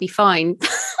 everything would be fine.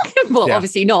 Well, yeah.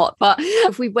 Obviously not. But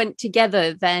if we went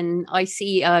together, then I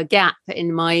see a gap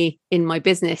in my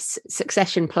business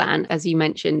succession plan, as you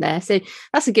mentioned there. So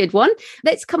that's a good one.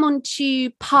 Let's come on to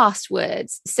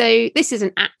passwords. So this is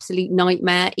an absolute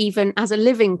nightmare, even as a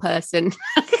living person.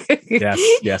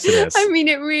 Yes, it is. I mean,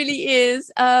 it really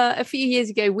is. A few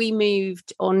years ago, we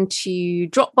moved onto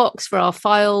Dropbox for our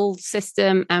file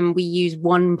system, and we use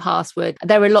 1Password.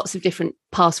 There are lots of different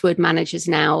password managers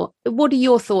now. What are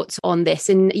your thoughts on this?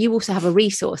 And you also have a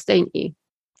resource, don't you?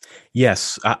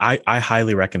 Yes, I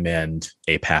highly recommend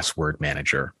a password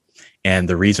manager. And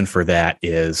the reason for that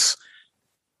is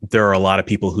there are a lot of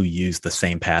people who use the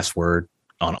same password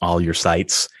on all your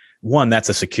sites. One, that's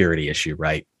a security issue,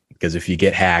 right? Because if you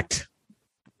get hacked,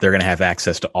 they're going to have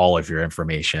access to all of your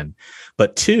information.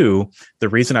 But two, the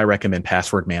reason I recommend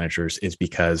password managers is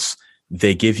because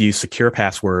they give you secure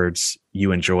passwords.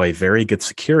 You enjoy very good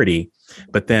security,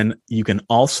 but then you can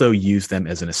also use them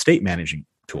as an estate managing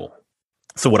tool.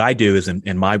 So what I do is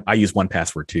I use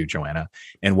 1Password too, Joanna.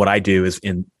 And what I do is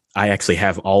I actually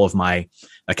have all of my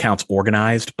accounts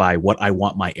organized by what I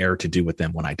want my heir to do with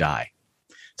them when I die.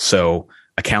 So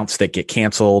accounts that get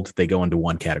canceled, they go into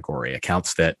one category.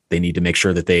 Accounts that they need to make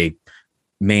sure that they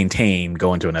maintain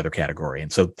go into another category.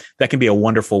 And so that can be a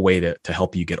wonderful way to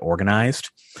help you get organized.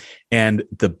 And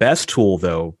the best tool,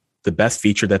 though, the best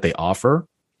feature that they offer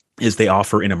is they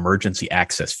offer an emergency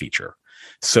access feature.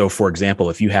 So, for example,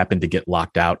 if you happen to get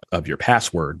locked out of your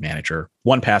password manager,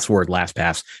 1Password,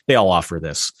 LastPass, they all offer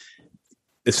this.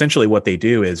 Essentially, what they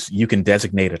do is you can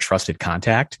designate a trusted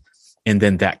contact, and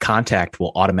then that contact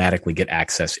will automatically get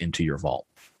access into your vault,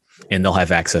 and they'll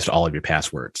have access to all of your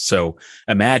passwords. So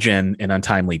imagine an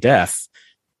untimely death.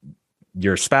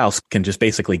 Your spouse can just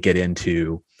basically get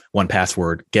into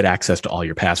 1Password, get access to all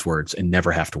your passwords, and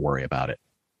never have to worry about it,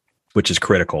 which is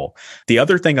critical. The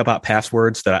other thing about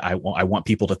passwords that I want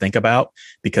people to think about,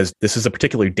 because this is a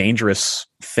particularly dangerous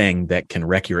thing that can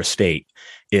wreck your estate,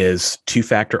 is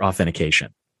two-factor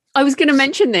authentication. I was going to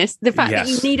mention this, the fact that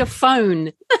you need a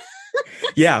phone.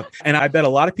 Yeah. And I bet a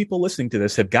lot of people listening to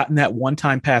this have gotten that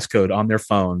one-time passcode on their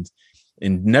phones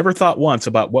and never thought once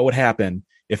about what would happen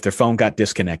if their phone got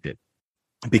disconnected.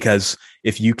 Because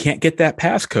if you can't get that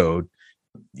passcode,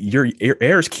 your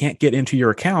heirs can't get into your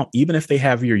account, even if they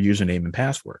have your username and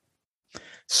password.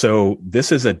 So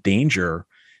this is a danger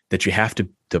that you have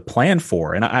to plan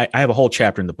for. And I have a whole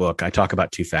chapter in the book. I talk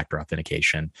about two-factor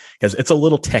authentication because it's a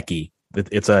little techie.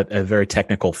 It's a very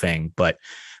technical thing, but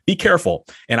be careful.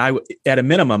 And at a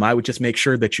minimum, I would just make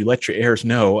sure that you let your heirs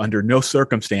know under no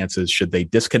circumstances should they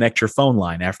disconnect your phone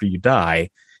line after you die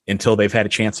until they've had a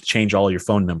chance to change all your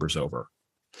phone numbers over.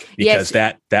 Because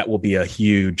that will be a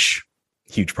huge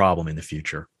problem in the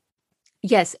future.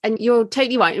 Yes, and you're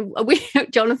totally right.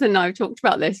 Jonathan and I have talked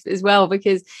about this as well,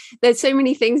 because there's so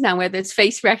many things now where there's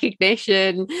face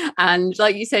recognition and,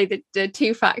 like you say, the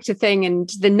two-factor thing, and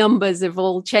the numbers have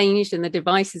all changed and the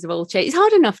devices have all changed. It's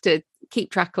hard enough to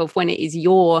keep track of when it is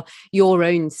your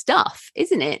own stuff,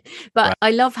 isn't it? But Right.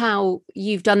 I love how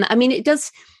you've done that. I mean, it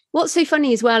does. What's so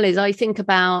funny as well is I think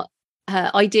about,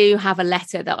 I do have a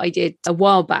letter that I did a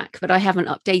while back, but I haven't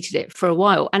updated it for a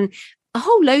while. And a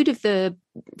whole load of the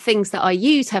things that I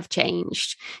use have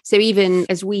changed. So even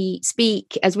as we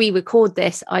speak, as we record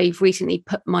this, I've recently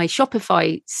put my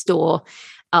Shopify store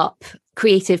up,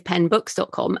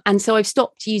 creativepenbooks.com. And so I've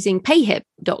stopped using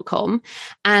payhip.com.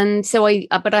 And so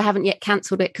but I haven't yet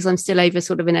cancelled it because I'm still over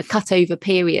sort of in a cutover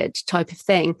period type of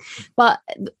thing. But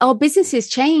our businesses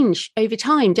change over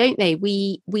time, don't they?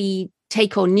 We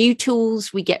take on new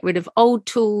tools, we get rid of old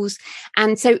tools.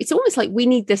 And so it's almost like we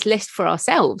need this list for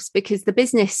ourselves because the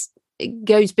business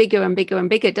goes bigger and bigger and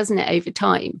bigger, doesn't it, over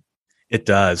time? It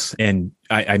does. And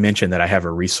I mentioned that I have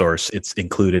a resource. It's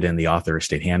included in the Author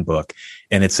Estate Handbook,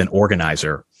 and it's an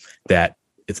organizer that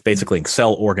it's basically an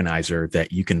Excel organizer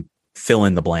that you can fill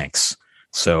in the blanks.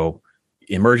 So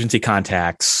emergency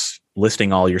contacts,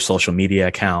 listing all your social media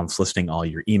accounts, listing all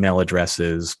your email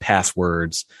addresses,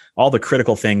 passwords, all the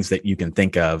critical things that you can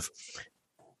think of,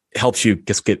 helps you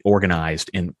just get organized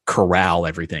and corral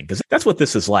everything. Because that's what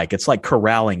this is like. It's like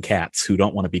corralling cats who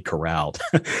don't want to be corralled.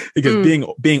 Because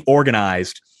being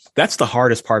organized, that's the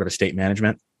hardest part of estate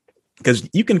management, because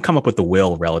you can come up with the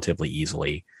will relatively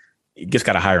easily. You just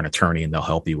got to hire an attorney and they'll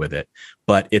help you with it.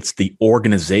 But it's the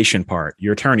organization part.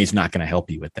 Your attorney's not going to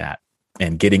help you with that.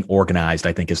 And getting organized,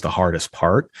 I think, is the hardest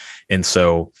part. And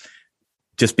so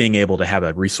just being able to have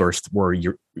a resource where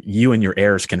you and your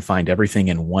heirs can find everything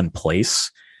in one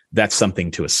place, that's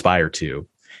something to aspire to,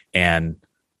 and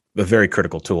a very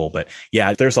critical tool. But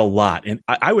yeah, there's a lot. And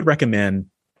I would recommend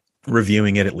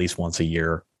reviewing it at least once a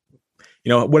year. You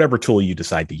know, whatever tool you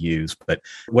decide to use, but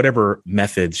whatever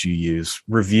methods you use,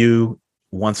 review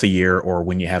once a year or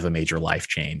when you have a major life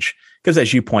change. Because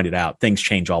as you pointed out, things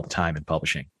change all the time in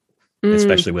publishing,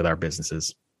 especially with our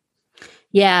businesses.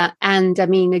 Yeah. And I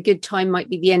mean, a good time might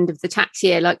be the end of the tax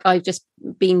year. Like I've just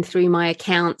been through my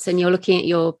accounts and you're looking at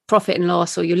your profit and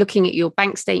loss, or you're looking at your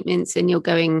bank statements and you're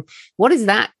going, what is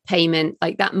that payment?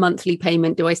 Like that monthly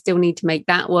payment? Do I still need to make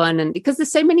that one? And because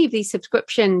there's so many of these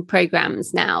subscription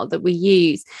programs now that we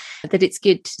use, that it's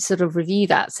good to sort of review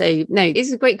that. So no,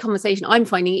 it's a great conversation. I'm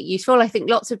finding it useful. I think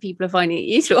lots of people are finding it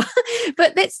useful.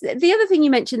 But that's the other thing you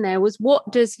mentioned there was,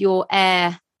 what does your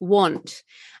heir want?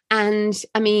 And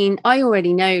I mean, I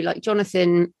already know, like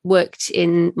Jonathan worked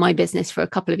in my business for a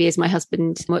couple of years. My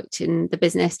husband worked in the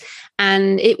business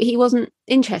and he wasn't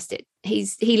interested.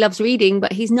 He loves reading,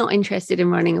 but he's not interested in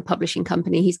running a publishing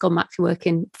company. He's gone back to work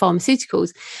in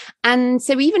pharmaceuticals. And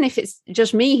so even if it's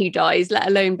just me who dies, let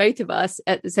alone both of us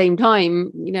at the same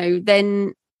time, you know,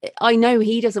 then I know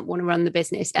he doesn't want to run the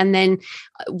business. And then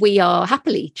we are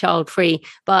happily child-free.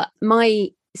 But my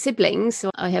siblings, so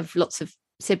I have lots of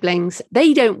siblings,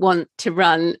 they don't want to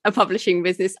run a publishing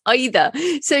business either.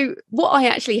 So what I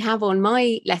actually have on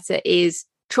my letter is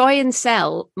try and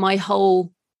sell my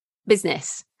whole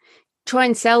business, try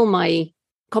and sell my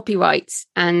copyrights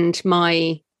and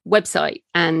my website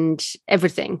and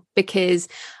everything, because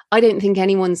I don't think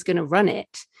anyone's going to run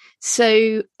it.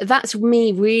 So that's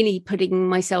me really putting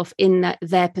myself in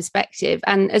their perspective.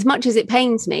 And as much as it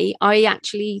pains me, I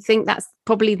actually think that's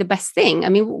probably the best thing. I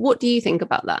mean, what do you think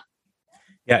about that?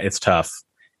 Yeah, it's tough.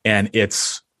 And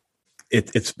it's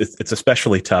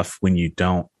especially tough when you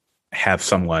don't have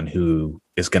someone who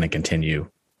is going to continue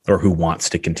or who wants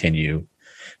to continue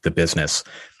the business.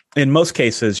 In most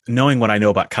cases, knowing what I know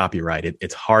about copyright,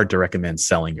 it's hard to recommend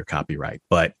selling your copyright.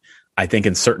 But I think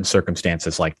in certain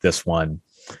circumstances like this one,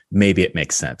 maybe it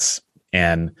makes sense.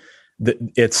 And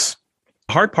the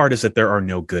hard part is that there are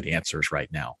no good answers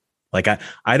right now. Like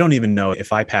I don't even know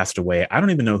if I passed away, I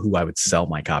don't even know who I would sell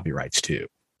my copyrights to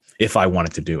if I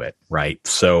wanted to do it. Right.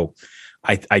 So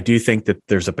I do think that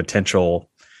there's a potential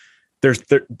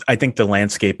I think the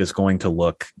landscape is going to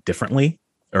look differently,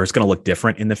 or it's going to look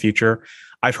different in the future.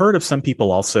 I've heard of some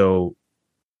people also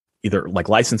either like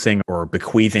licensing or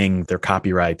bequeathing their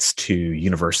copyrights to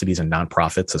universities and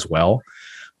nonprofits as well.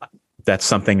 That's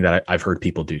something that I've heard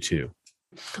people do too.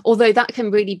 Although that can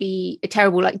really be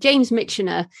terrible. Like James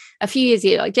Michener, a few years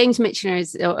ago, like James Michener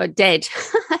is a dead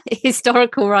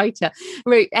historical writer,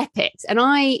 wrote epics. And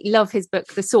I love his book,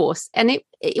 The Source. And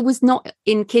it was not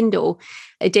in Kindle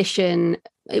edition.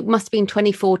 It must have been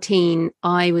 2014.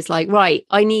 I was like, right,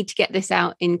 I need to get this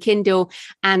out in Kindle.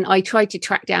 And I tried to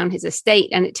track down his estate,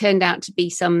 and it turned out to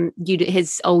be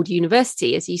his old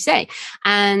university, as you say.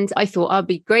 And I thought I'd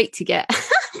be great to get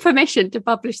permission to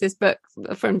publish this book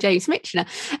from James Michener.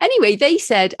 Anyway, they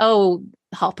said,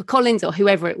 HarperCollins or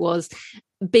whoever it was,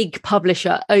 big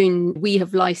publisher own, we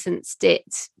have licensed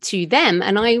it to them.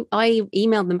 And I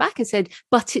emailed them back and said,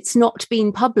 but it's not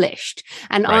been published.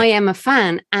 And Right. I am a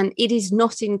fan and it is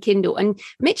not in Kindle. And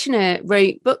Michener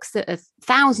wrote books that are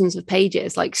thousands of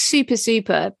pages, like super,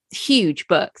 super huge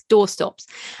books, doorstops.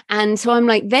 And so I'm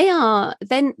like,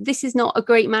 then this is not a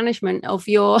great management of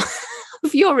your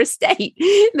of your estate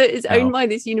that is owned by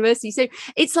this university. So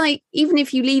it's like, even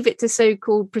if you leave it to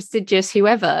so-called prestigious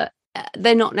whoever,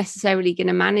 they're not necessarily going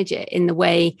to manage it in the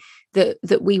way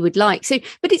that we would like. So,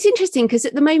 but it's interesting because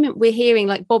at the moment we're hearing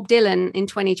like Bob Dylan in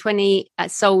 2020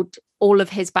 sold all of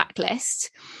his backlist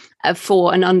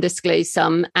for an undisclosed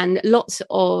sum, and lots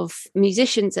of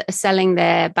musicians are selling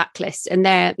their backlist, and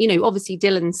they're, obviously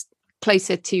Dylan's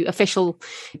closer to official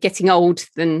getting old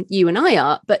than you and I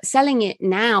are, but selling it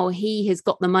now, he has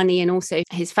got the money, and also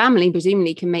his family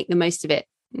presumably can make the most of it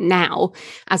now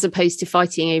as opposed to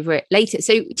fighting over it later.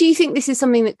 So do you think this is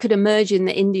something that could emerge in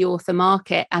the indie author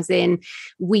market, as in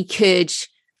we could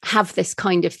have this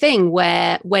kind of thing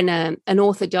where when an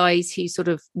author dies who's sort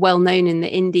of well known in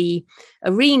the indie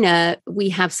arena, we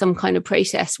have some kind of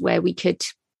process where we could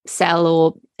sell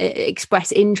or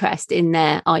express interest in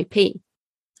their IP?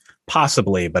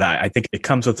 Possibly, but I think it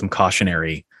comes with some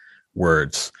cautionary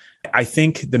words. I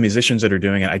think the musicians that are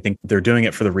doing it, I think they're doing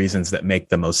it for the reasons that make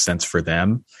the most sense for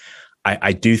them.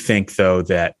 I do think, though,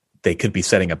 that they could be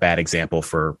setting a bad example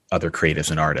for other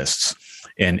creatives and artists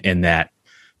in that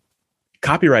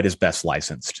copyright is best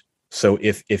licensed. So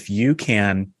if you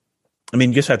can,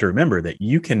 you just have to remember that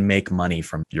you can make money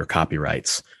from your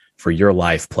copyrights for your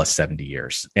life plus 70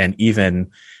 years and even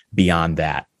beyond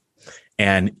that.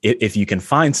 And if you can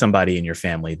find somebody in your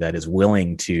family that is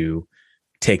willing to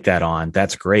take that on,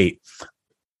 that's great.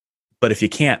 But if you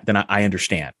can't, then I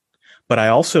understand. But I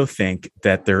also think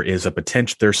that there is a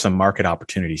potential, there's some market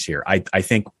opportunities here. I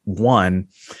think, one,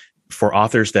 for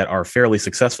authors that are fairly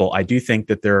successful, I do think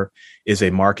that there is a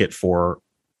market for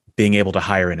being able to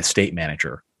hire an estate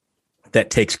manager that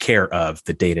takes care of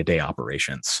the day-to-day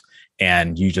operations.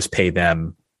 And you just pay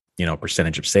them, a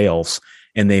percentage of sales,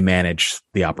 and they manage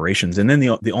the operations. And then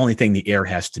the only thing the heir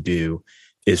has to do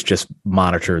is just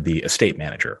monitor the estate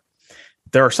manager.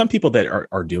 There are some people that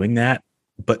are doing that,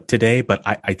 but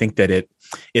I think that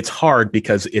it's hard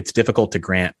because it's difficult to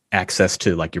grant access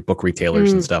to like your book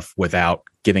retailers and stuff without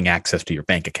giving access to your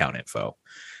bank account info.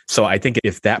 So I think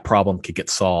if that problem could get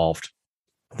solved,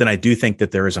 then I do think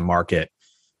that there is a market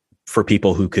for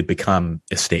people who could become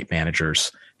estate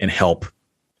managers and help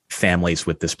families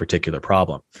with this particular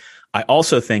problem. I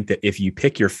also think that if you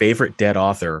pick your favorite dead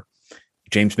author,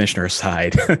 James Michener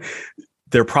aside,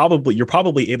 you're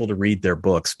probably able to read their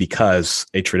books because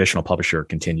a traditional publisher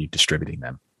continued distributing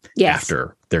them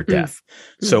after their death.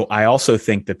 So I also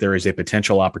think that there is a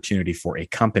potential opportunity for a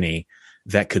company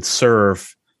that could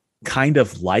serve kind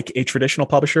of like a traditional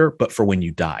publisher, but for when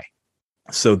you die.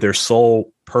 So their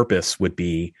sole purpose would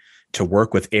be to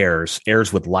work with heirs.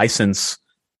 Heirs would license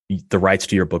the rights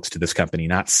to your books to this company,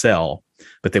 not sell,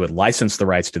 but they would license the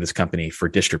rights to this company for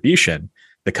distribution.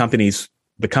 The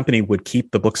company would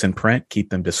keep the books in print,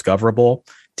 keep them discoverable,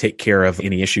 take care of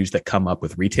any issues that come up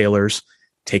with retailers,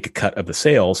 take a cut of the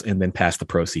sales, and then pass the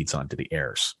proceeds on to the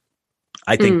heirs.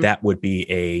 I think that would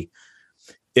be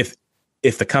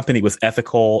if the company was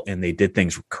ethical and they did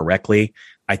things correctly,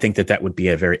 I think that would be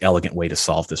a very elegant way to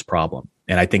solve this problem.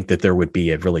 And I think that there would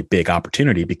be a really big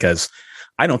opportunity because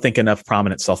I don't think enough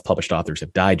prominent self-published authors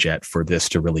have died yet for this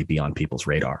to really be on people's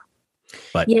radar.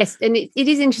 But yes, and it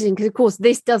is interesting because, of course,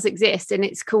 this does exist, and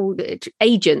it's called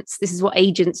agents. This is what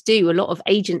agents do. A lot of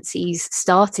agencies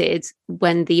started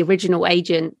when the original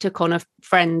agent took on a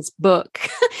friend's book,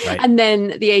 right. And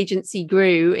then the agency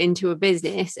grew into a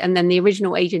business, and then the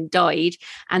original agent died,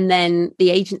 and then the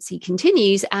agency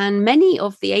continues, and many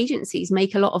of the agencies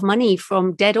make a lot of money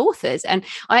from dead authors. And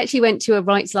I actually went to a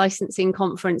rights licensing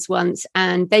conference once,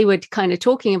 and they were kind of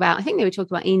talking about, I think they were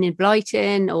talking about Enid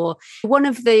Blyton or one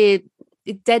of the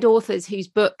dead authors whose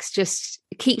books just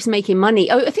keeps making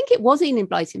money. Oh, I think it was Enid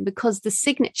Blyton because her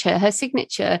signature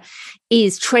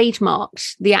is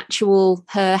trademarked.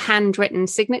 Her handwritten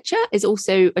signature is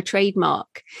also a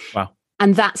trademark. Wow.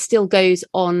 And that still goes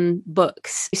on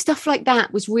books. Stuff like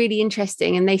that was really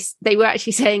interesting. And they were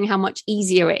actually saying how much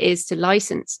easier it is to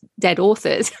license dead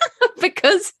authors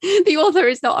because the author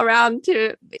is not around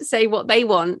to say what they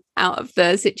want out of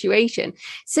the situation.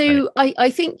 So right. I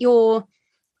think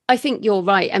you're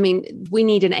right. I mean, we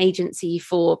need an agency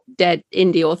for dead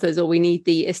indie authors, or we need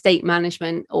the estate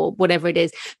management or whatever it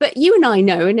is. But you and I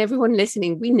know, and everyone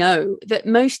listening, we know that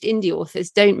most indie authors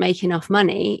don't make enough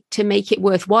money to make it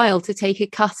worthwhile to take a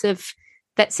cut of,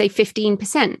 let's say,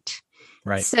 15%.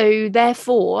 Right. So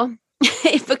therefore,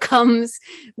 it becomes,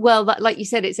 well, like you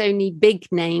said, it's only big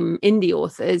name indie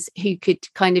authors who could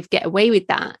kind of get away with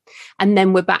that. And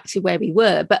then we're back to where we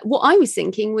were. But what I was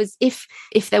thinking was if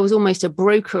there was almost a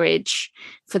brokerage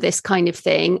for this kind of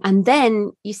thing, and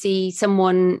then you see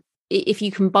someone, if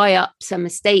you can buy up some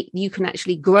estate, you can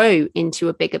actually grow into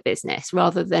a bigger business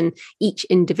rather than each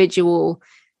individual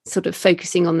sort of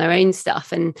focusing on their own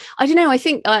stuff. And I don't know, I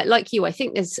think like you, I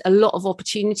think there's a lot of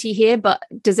opportunity here, but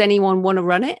does anyone want to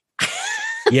run it?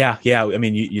 Yeah. I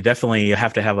mean, you definitely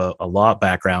have to have a law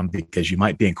background because you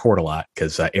might be in court a lot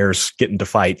because heirs get into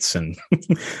fights and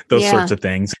those sorts of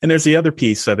things. And there's the other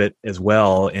piece of it as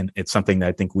well. And it's something that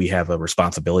I think we have a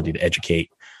responsibility to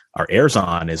educate our heirs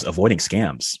on is avoiding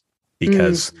scams.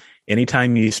 Because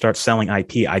anytime you start selling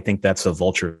IP, I think that's a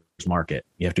vulture's market.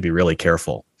 You have to be really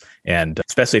careful. And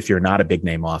especially if you're not a big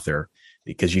name author,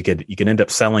 because you can end up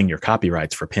selling your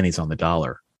copyrights for pennies on the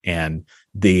dollar. And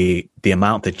the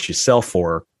amount that you sell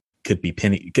for could be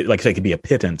could be a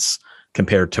pittance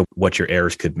compared to what your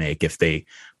heirs could make if they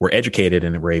were educated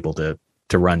and were able to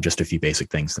run just a few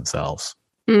basic things themselves.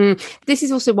 This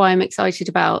is also why I'm excited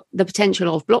about the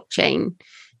potential of blockchain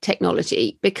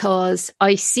technology, because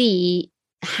I see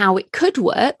how it could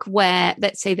work where,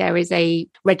 let's say, there is a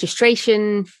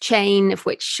registration chain, of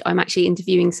which I'm actually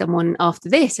interviewing someone after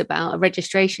this about a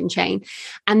registration chain,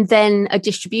 and then a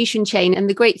distribution chain. And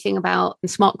the great thing about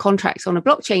smart contracts on a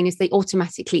blockchain is they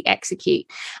automatically execute.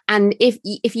 And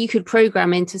if you could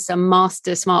program into some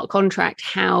master smart contract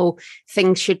how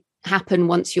things should happen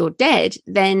once you're dead,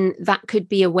 then that could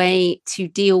be a way to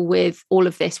deal with all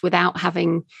of this without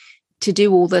having to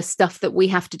do all the stuff that we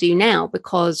have to do now,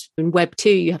 because in Web 2,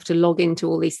 you have to log into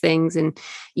all these things and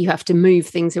you have to move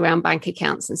things around bank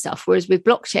accounts and stuff. Whereas with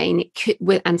blockchain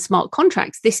and smart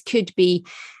contracts, this could be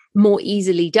more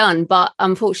easily done. But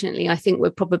unfortunately, I think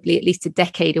we're probably at least a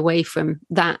decade away from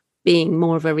that being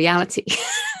more of a reality.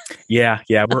 Yeah,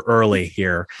 we're early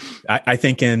here. I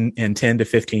think in 10 to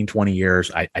 15, 20 years,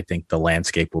 I think the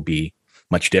landscape will be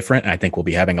much different. I think we'll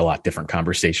be having a lot different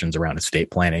conversations around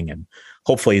estate planning, and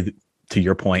hopefully, to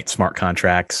your point, smart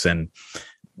contracts and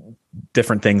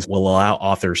different things will allow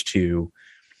authors to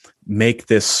make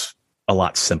this a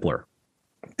lot simpler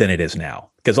than it is now.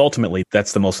 Because ultimately,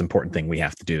 that's the most important thing we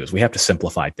have to do is we have to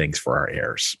simplify things for our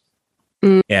heirs.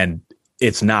 And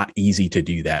it's not easy to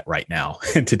do that right now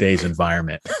in today's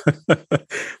environment.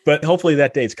 But hopefully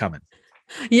that day's coming.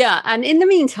 Yeah. And in the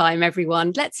meantime,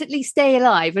 everyone, let's at least stay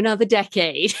alive another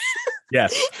decade.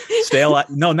 Yes. Stay alive.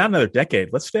 No, not another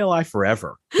decade. Let's stay alive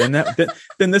forever. Then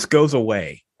this goes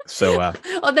away. So,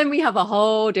 then we have a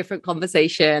whole different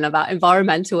conversation about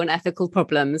environmental and ethical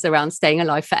problems around staying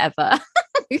alive forever.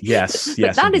 Yes.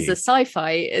 But that indeed. is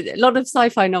a lot of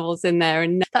sci-fi novels in there.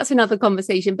 And that's another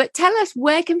conversation. But tell us,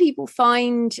 where can people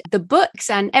find the books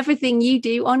and everything you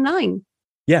do online?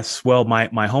 Yes. Well,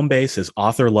 my home base is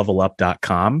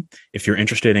authorlevelup.com. If you're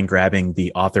interested in grabbing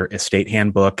the author estate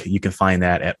handbook, you can find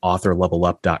that at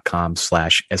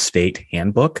authorlevelup.com/estate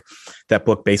handbook. That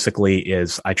book basically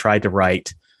is, I tried to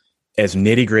write as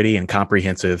nitty gritty and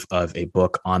comprehensive of a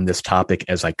book on this topic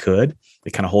as I could.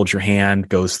 It kind of holds your hand,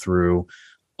 goes through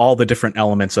all the different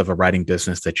elements of a writing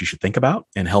business that you should think about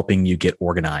and helping you get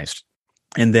organized.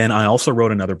 And then I also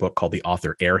wrote another book called the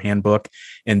Author Heir Handbook.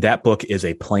 And that book is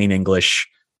a plain English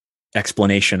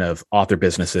explanation of author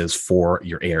businesses for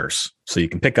your heirs. So you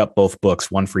can pick up both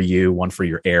books, one for you, one for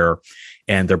your heir.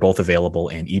 And they're both available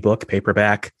in ebook,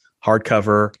 paperback,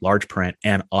 hardcover, large print,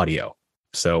 and audio.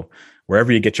 So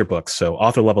wherever you get your books. So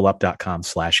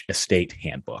authorlevelup.com/estate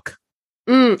handbook.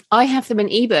 I have them in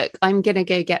ebook. I'm going to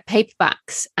go get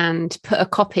paperbacks and put a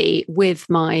copy with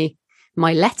my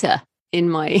letter in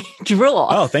my drawer.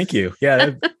 Oh, thank you.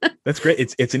 Yeah, that's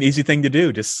great. It's an easy thing to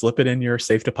do. Just slip it in your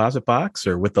safe deposit box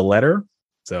or with the letter.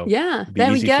 So yeah,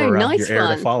 there we go. For, nice your heir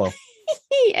one. to follow.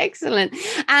 Excellent.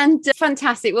 And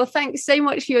fantastic. Well, thanks so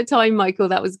much for your time, Michael.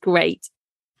 That was great.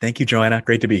 Thank you, Joanna.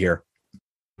 Great to be here.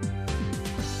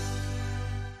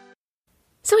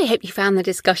 So I hope you found the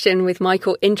discussion with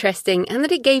Michael interesting and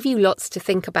that it gave you lots to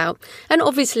think about. And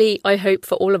obviously, I hope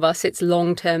for all of us it's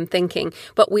long-term thinking,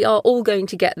 but we are all going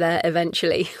to get there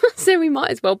eventually. So we might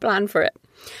as well plan for it.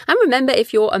 And remember,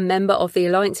 if you're a member of the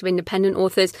Alliance of Independent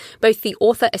Authors, both the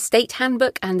Author Estate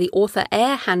Handbook and the Author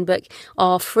Heir Handbook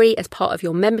are free as part of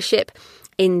your membership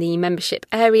in the membership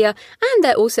area, and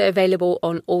they're also available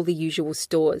on all the usual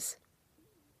stores.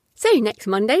 So next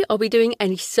Monday, I'll be doing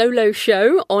a solo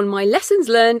show on my lessons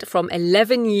learned from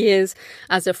 11 years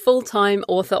as a full-time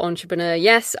author entrepreneur.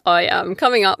 Yes, I am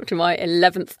coming up to my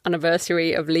 11th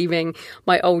anniversary of leaving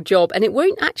my old job, and it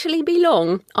won't actually be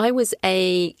long. I was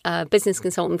a business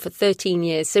consultant for 13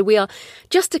 years, so we are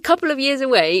just a couple of years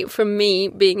away from me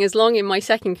being as long in my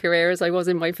second career as I was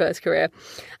in my first career.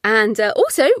 And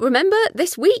also, remember,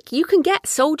 this week you can get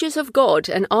Soldiers of God,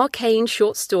 an arcane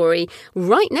short story,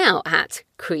 right now at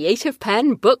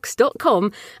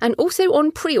creativepenbooks.com and also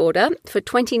on pre-order for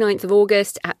 29th of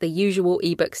August at the usual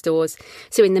ebook stores.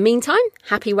 So in the meantime,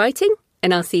 happy writing,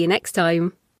 and I'll see you next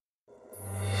time.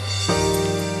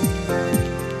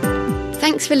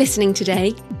 Thanks for listening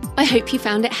today. I hope you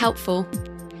found it helpful.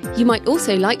 You might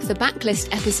also like the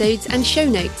backlist episodes and show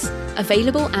notes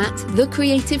available at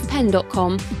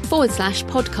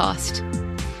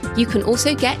thecreativeben.com/podcast. You can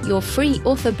also get your free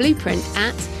author blueprint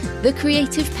at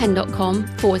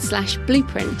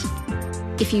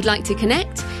thecreativeben.com/blueprint. If you'd like to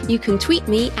connect, you can tweet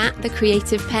me at The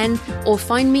Creative Pen or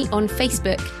find me on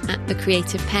Facebook at The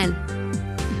Creative Pen.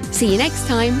 See you next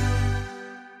time.